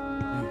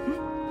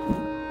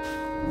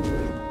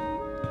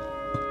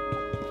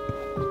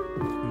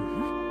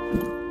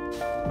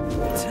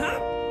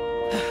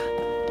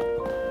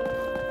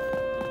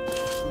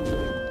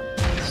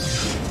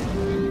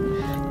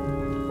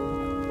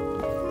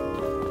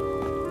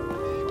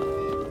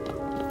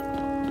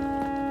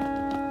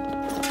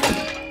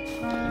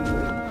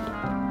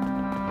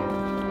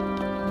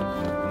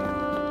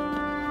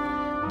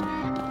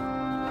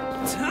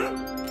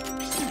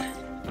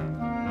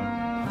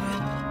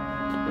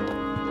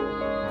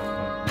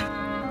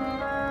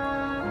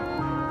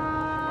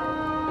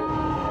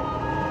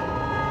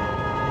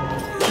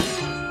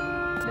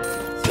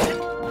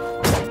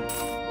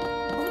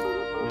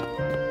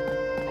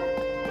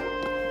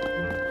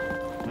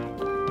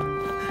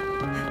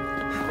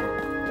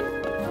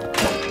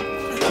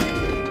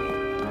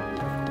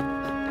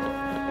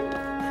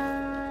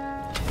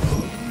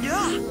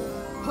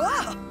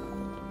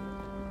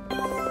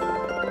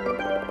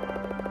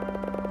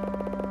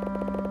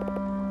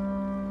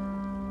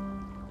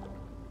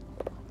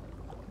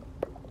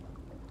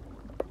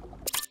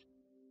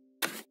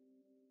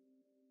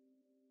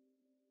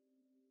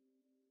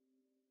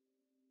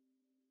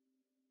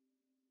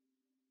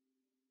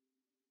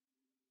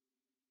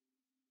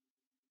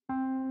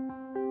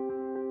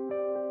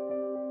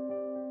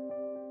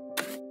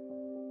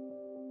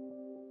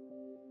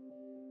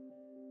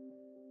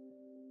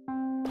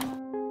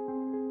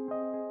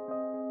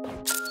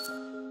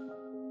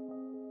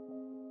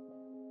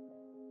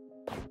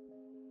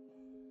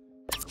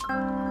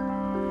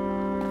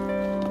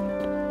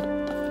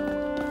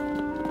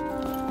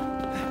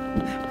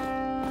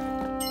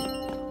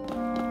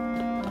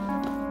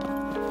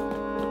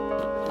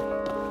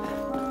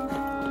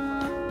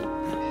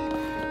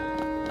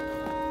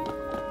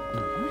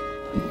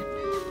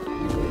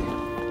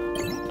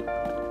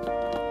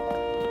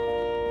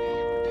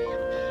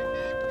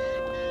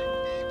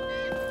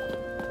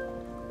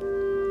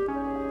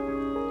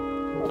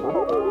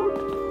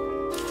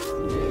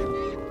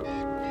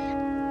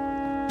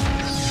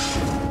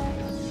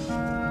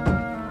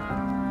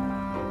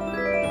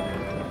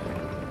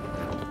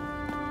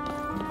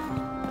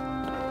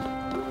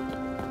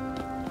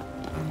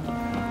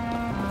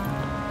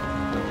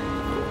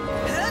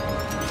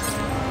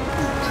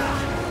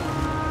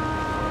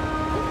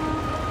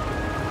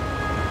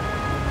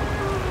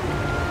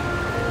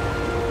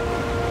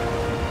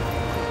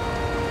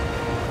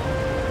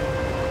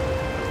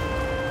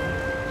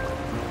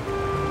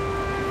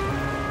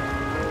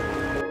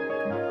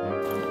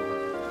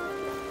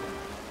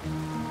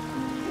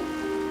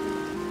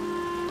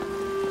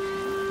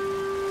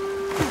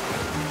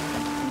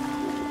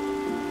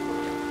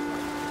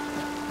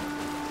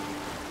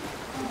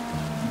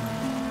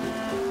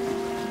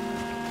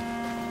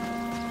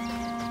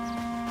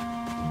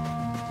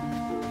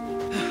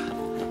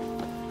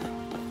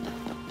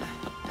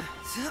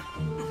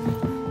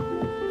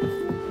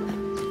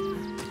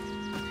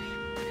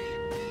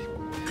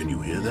 Can you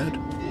hear that?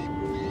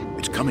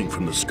 It's coming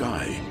from the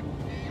sky.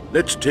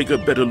 Let's take a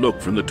better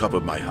look from the top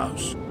of my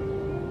house.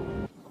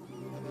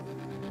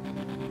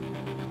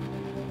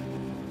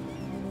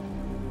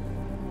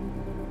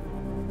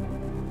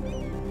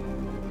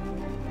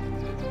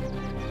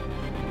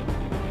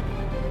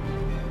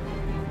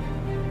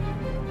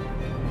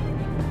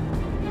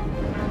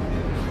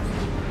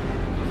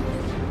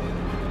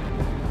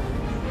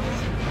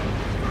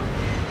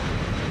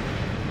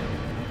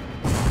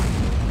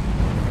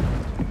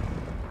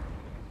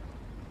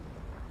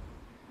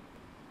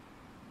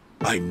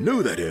 I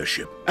know that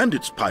airship, and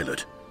its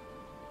pilot.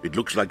 It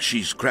looks like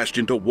she's crashed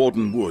into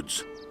Warden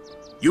Woods.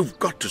 You've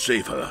got to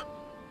save her.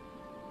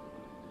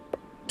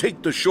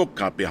 Take the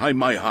shortcut behind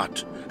my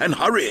hut, and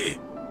hurry!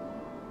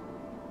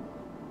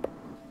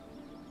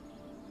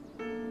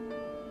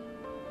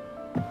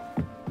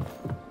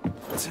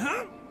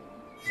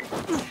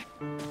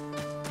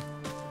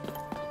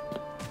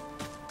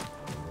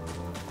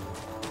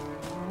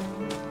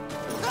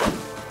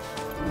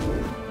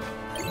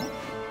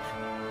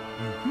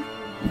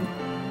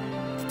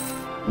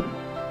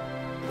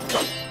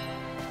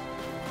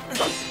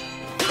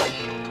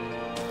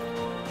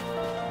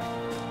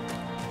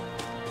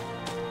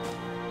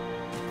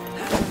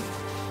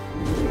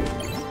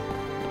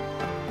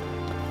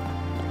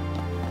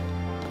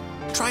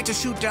 Try to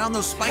shoot down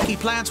those spiky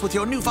plants with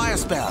your new fire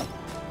spell.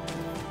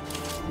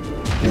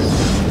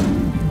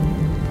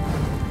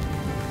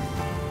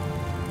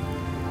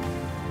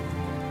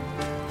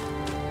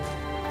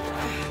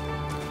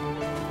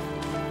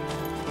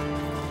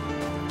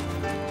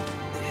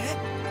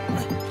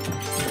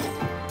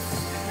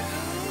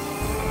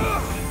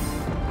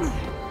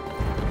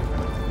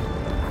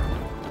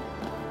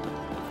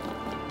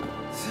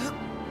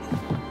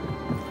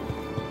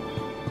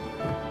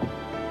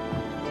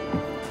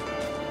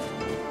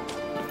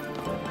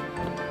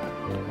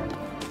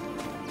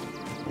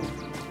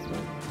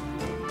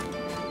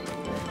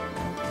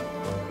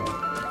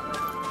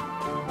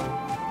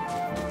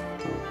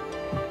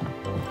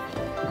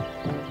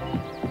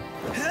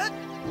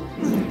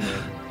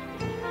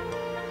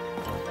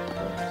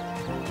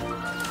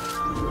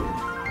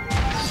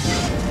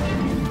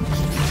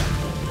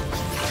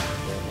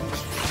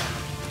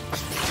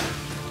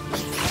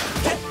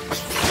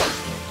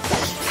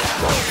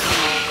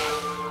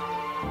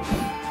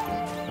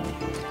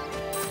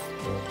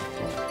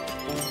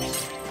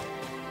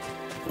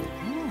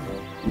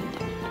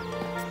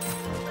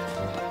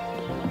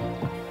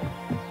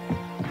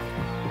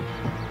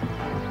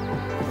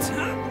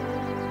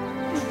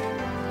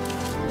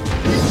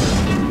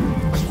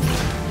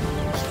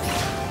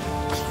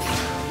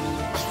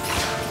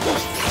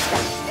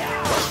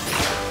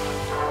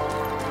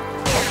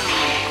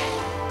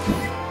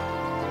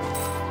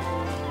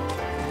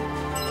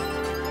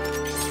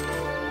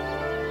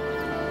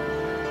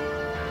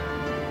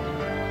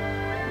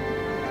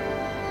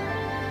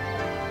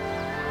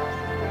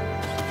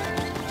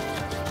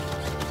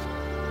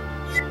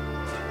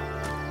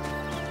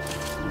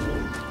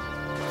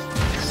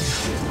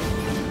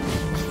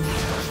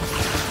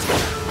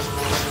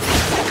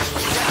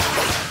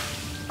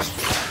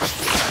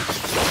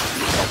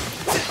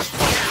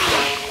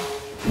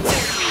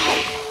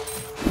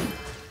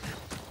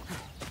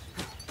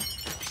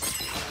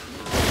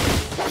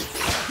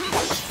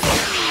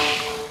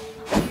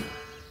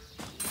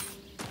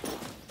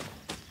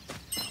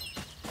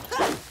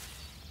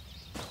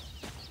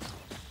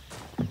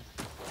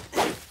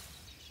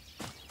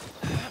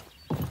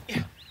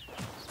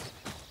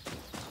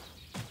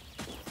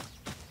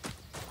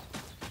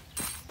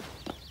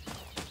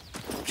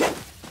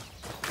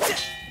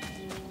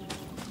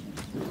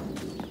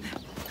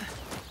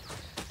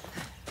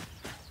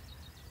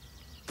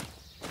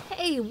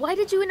 Hey, why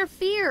did you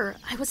interfere?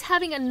 I was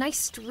having a nice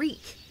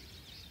streak.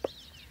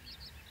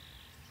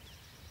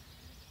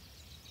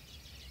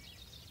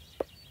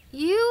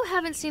 You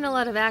haven't seen a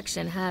lot of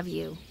action, have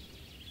you?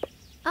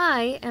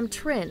 I am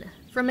Trin,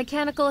 from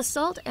Mechanical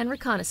Assault and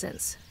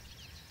Reconnaissance.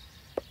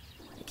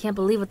 I can't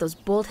believe what those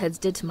boltheads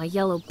did to my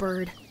yellow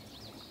bird.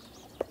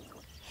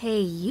 Hey,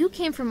 you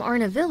came from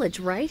Arna Village,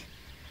 right?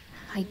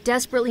 I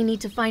desperately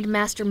need to find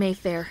Master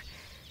Mayfair.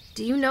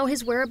 Do you know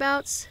his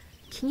whereabouts?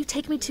 Can you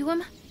take me to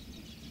him?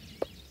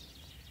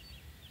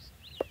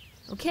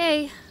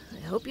 Okay, I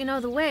hope you know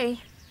the way.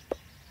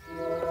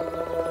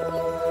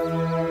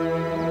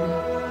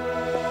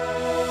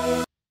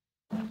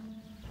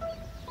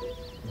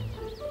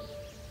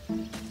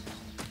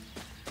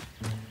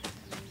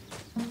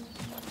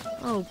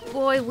 Oh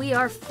boy, we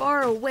are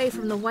far away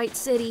from the White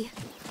City.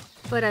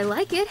 But I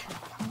like it.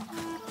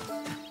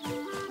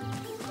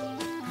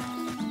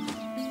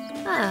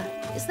 Ah,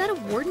 is that a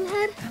warden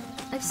head?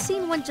 I've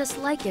seen one just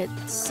like it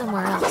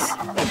somewhere else.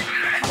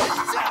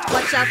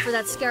 Watch out for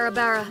that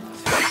Scarabara.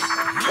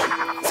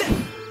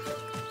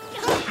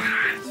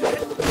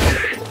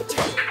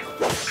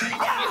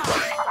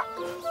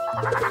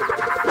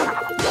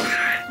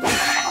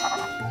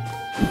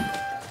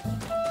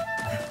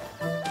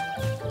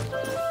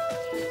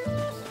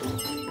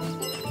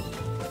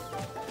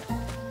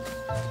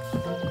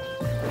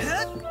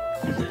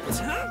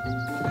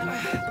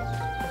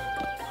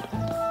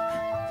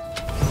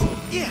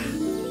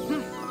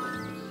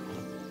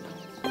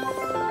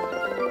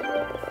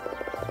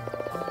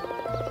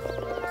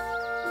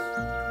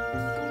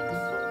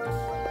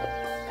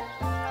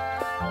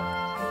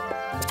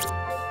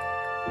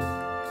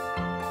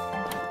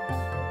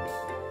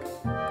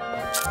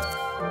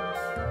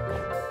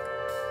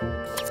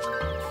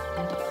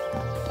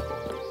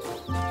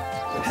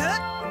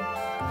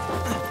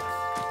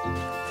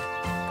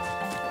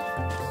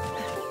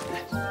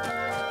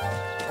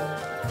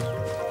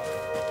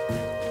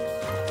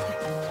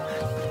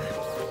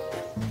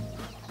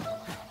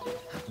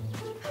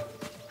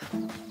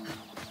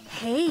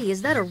 Hey,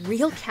 is that a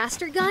real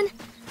caster gun?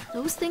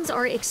 Those things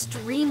are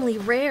extremely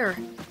rare.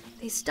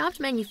 They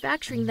stopped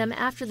manufacturing them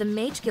after the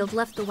Mage Guild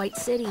left the White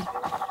City.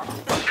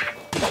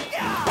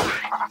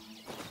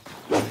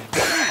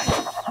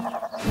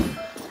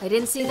 I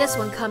didn't see this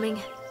one coming,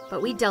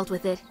 but we dealt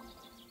with it.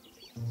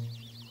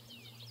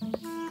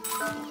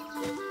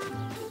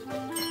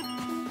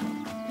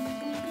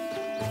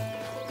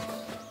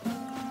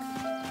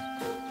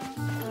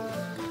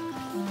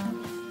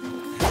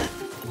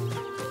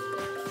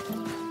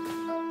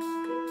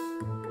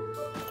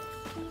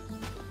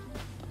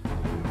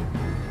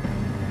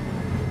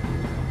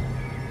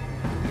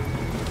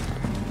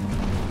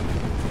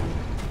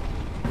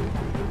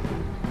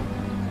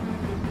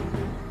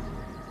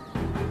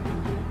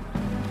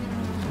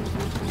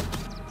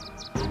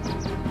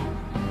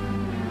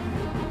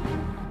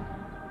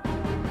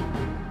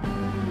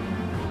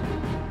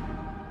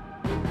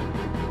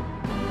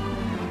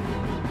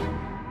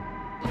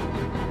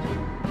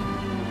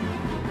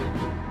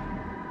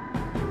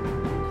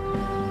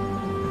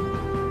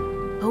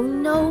 Oh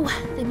no,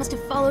 they must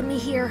have followed me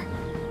here.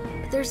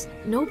 But there's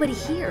nobody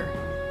here.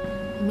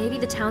 Maybe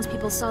the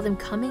townspeople saw them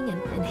coming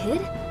and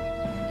hid?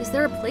 Is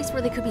there a place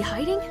where they could be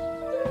hiding?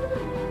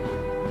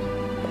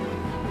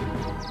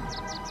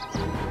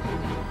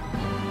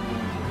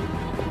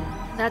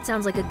 That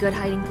sounds like a good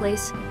hiding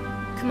place.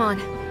 Come on,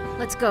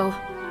 let's go.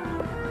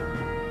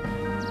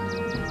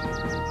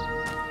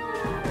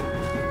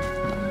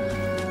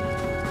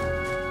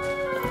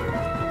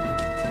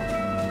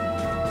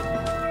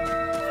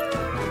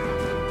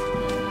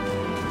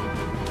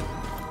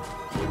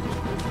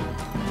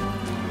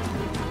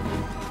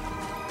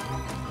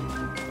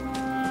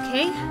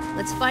 Okay,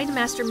 let's find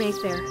Master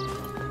Mayfair.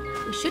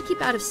 We should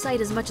keep out of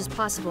sight as much as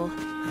possible.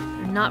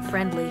 They're not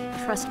friendly,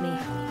 trust me.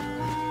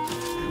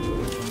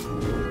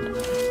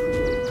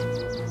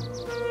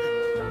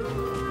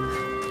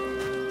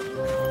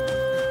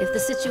 If the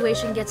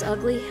situation gets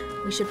ugly,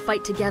 we should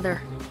fight together.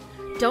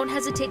 Don't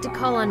hesitate to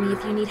call on me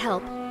if you need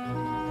help.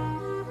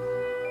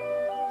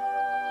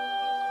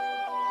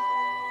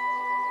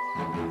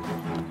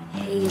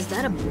 Hey, is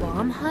that a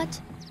bomb hut?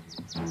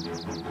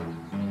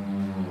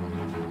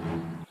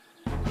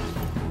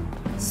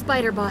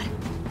 Spiderbot.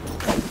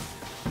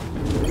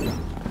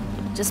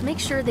 Just make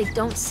sure they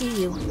don't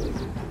see you.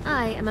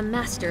 I am a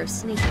master of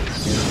sneaking.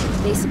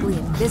 Basically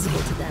invisible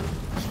to them.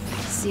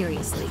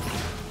 Seriously.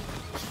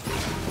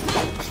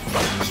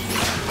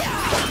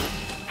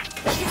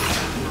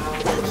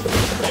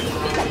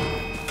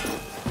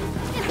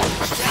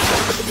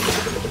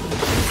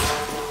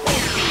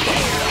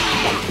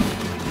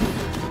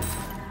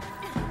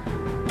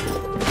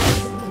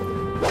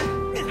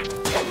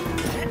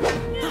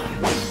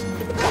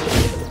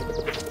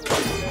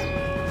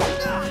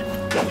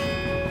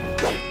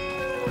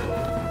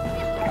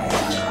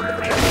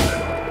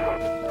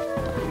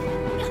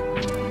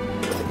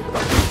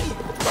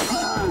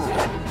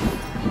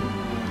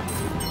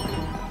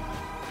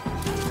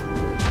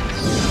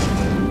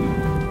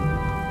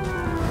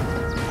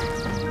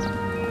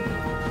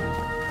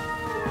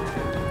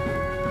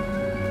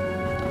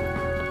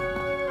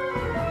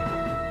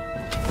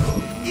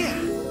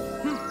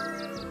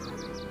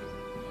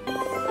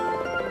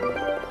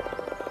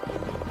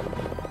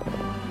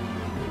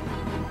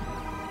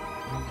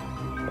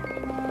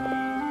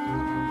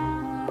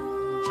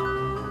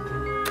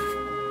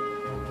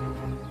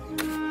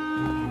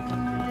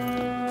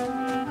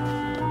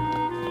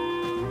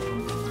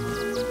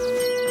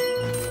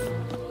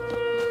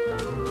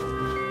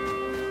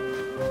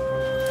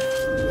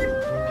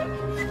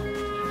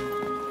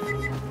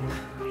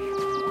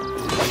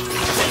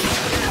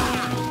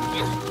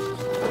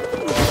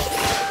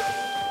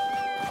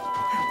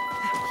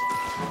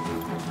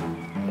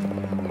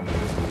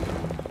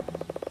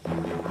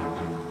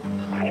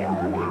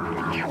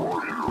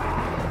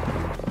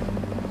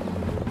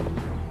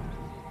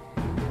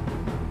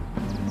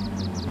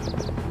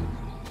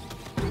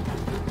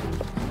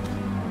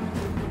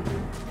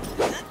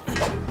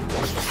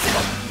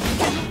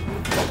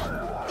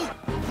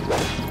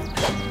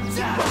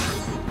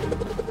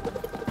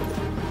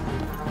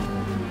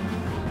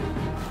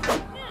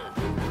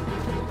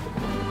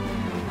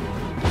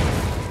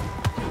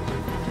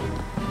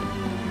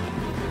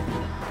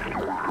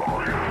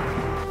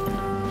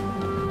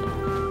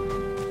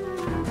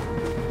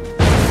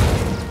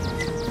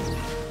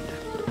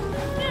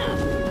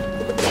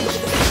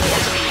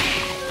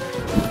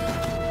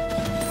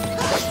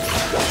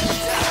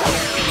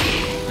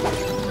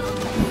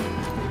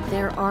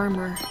 their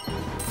armor,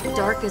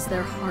 dark as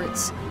their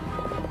hearts.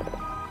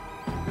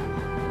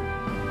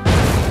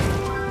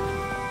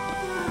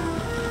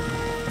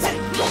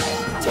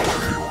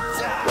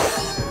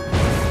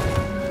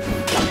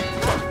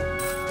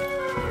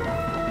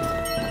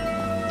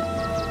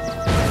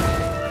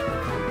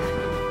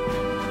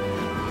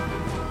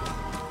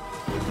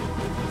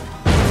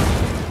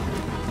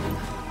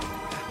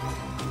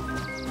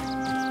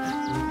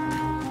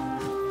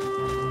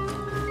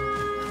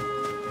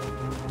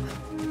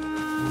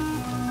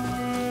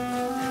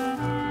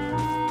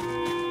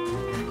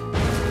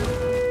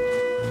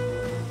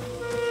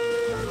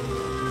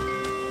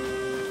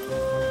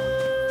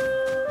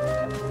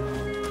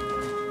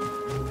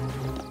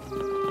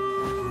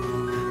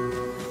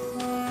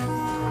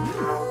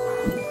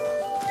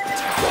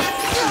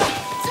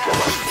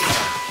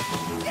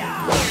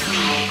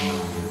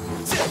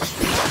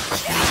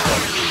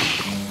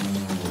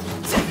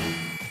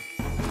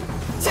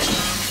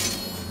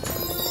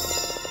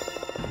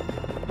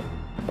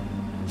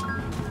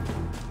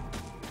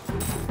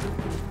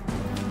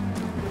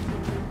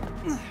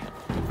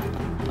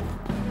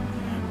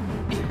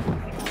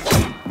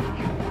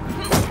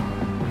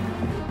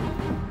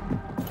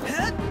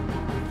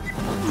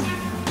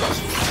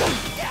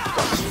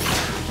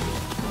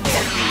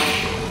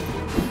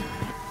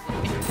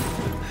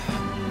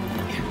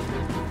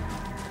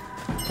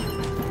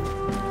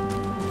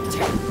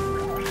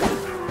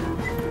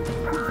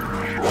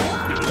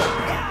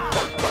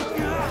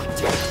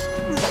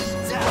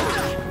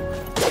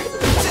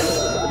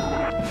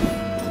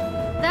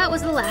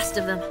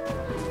 Of them.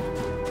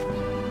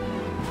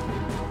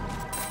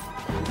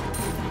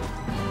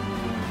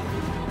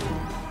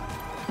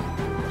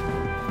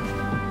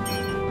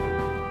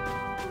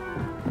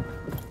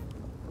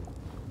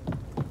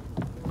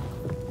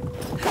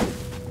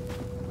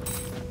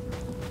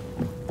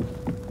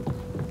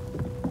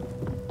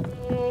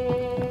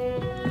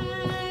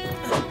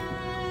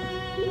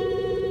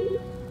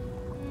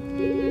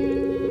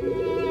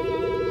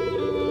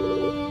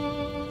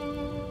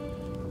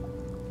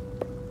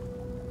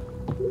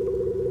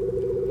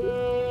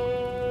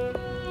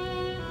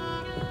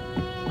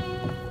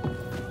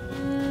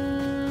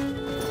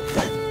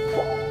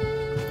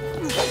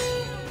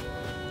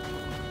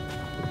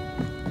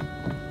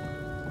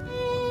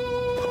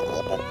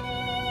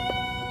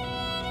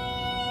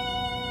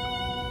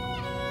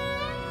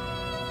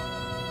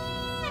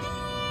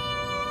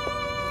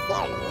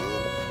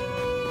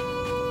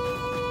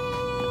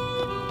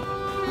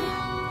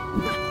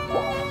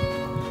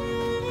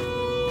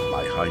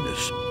 My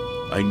Highness,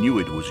 I knew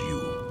it was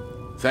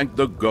you. Thank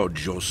the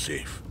gods you're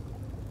safe.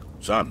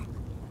 Son,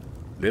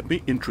 let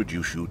me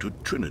introduce you to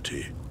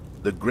Trinity,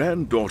 the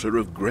granddaughter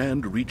of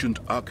Grand Regent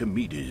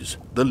Archimedes,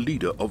 the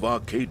leader of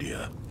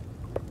Arcadia.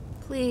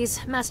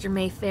 Please, Master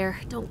Mayfair,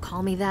 don't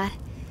call me that.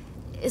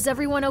 Is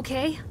everyone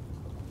okay?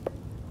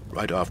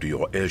 Right after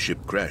your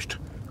airship crashed,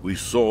 we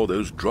saw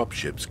those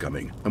dropships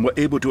coming and were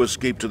able to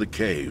escape to the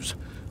caves.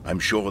 I'm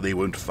sure they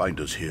won't find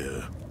us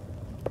here.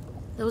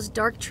 Those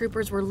dark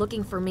troopers were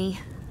looking for me.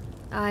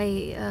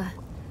 I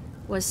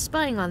was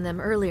spying on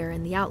them earlier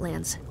in the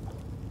Outlands.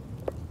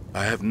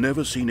 I have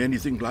never seen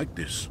anything like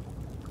this.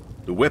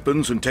 The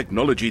weapons and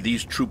technology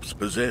these troops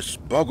possess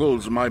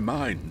boggles my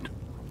mind.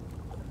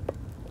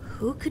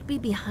 Who could be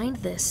behind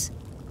this?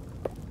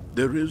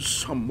 There is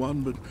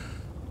someone, but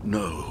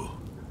no,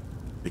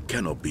 it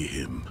cannot be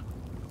him.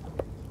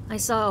 I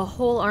saw a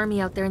whole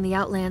army out there in the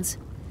Outlands.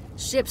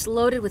 Ships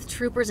loaded with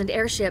troopers and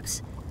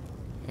airships.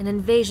 An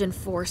invasion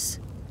force.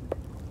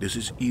 This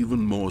is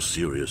even more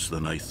serious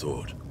than I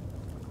thought.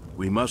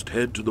 We must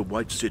head to the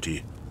White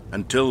City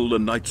and tell the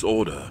Knight's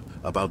Order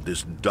about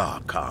this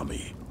dark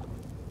army.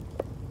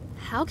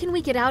 How can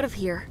we get out of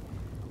here?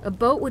 A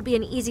boat would be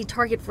an easy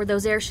target for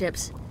those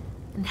airships.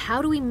 And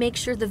how do we make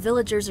sure the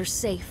villagers are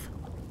safe?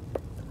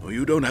 Well,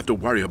 you don't have to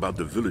worry about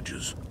the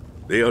villagers.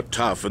 They are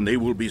tough and they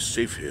will be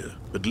safe here.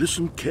 But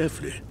listen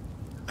carefully.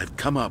 I've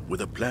come up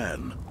with a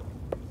plan.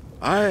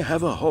 I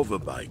have a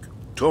hoverbike,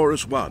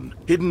 Taurus 1,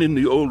 hidden in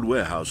the old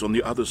warehouse on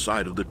the other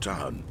side of the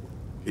town.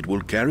 It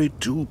will carry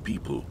 2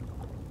 people.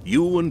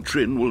 You and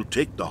Trin will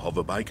take the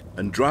hoverbike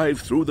and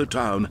drive through the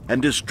town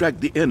and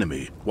distract the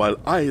enemy while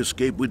I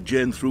escape with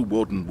Jen through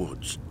Warden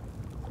Woods.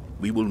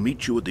 We will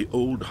meet you at the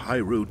old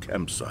High Road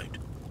campsite.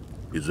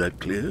 Is that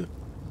clear?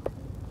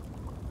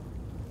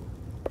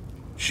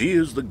 She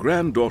is the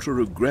granddaughter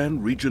of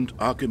Grand Regent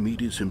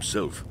Archimedes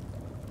himself,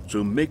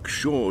 so make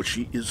sure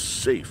she is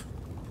safe.